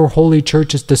more your holy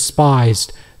church is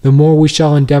despised, the more we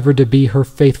shall endeavor to be her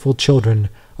faithful children,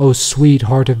 O sweet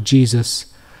heart of Jesus.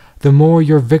 The more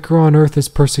your vicar on earth is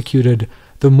persecuted,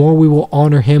 the more we will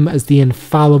honor him as the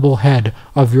infallible head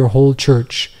of your whole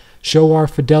church. Show our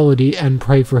fidelity and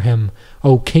pray for him,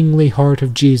 O kingly heart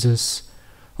of Jesus.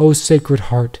 O Sacred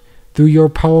Heart, through your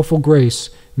powerful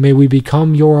grace, may we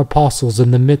become your apostles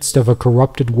in the midst of a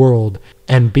corrupted world,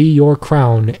 and be your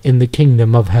crown in the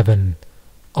kingdom of heaven.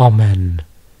 Amen.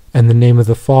 In the name of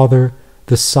the Father,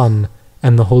 the Son,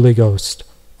 and the Holy Ghost.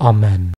 Amen.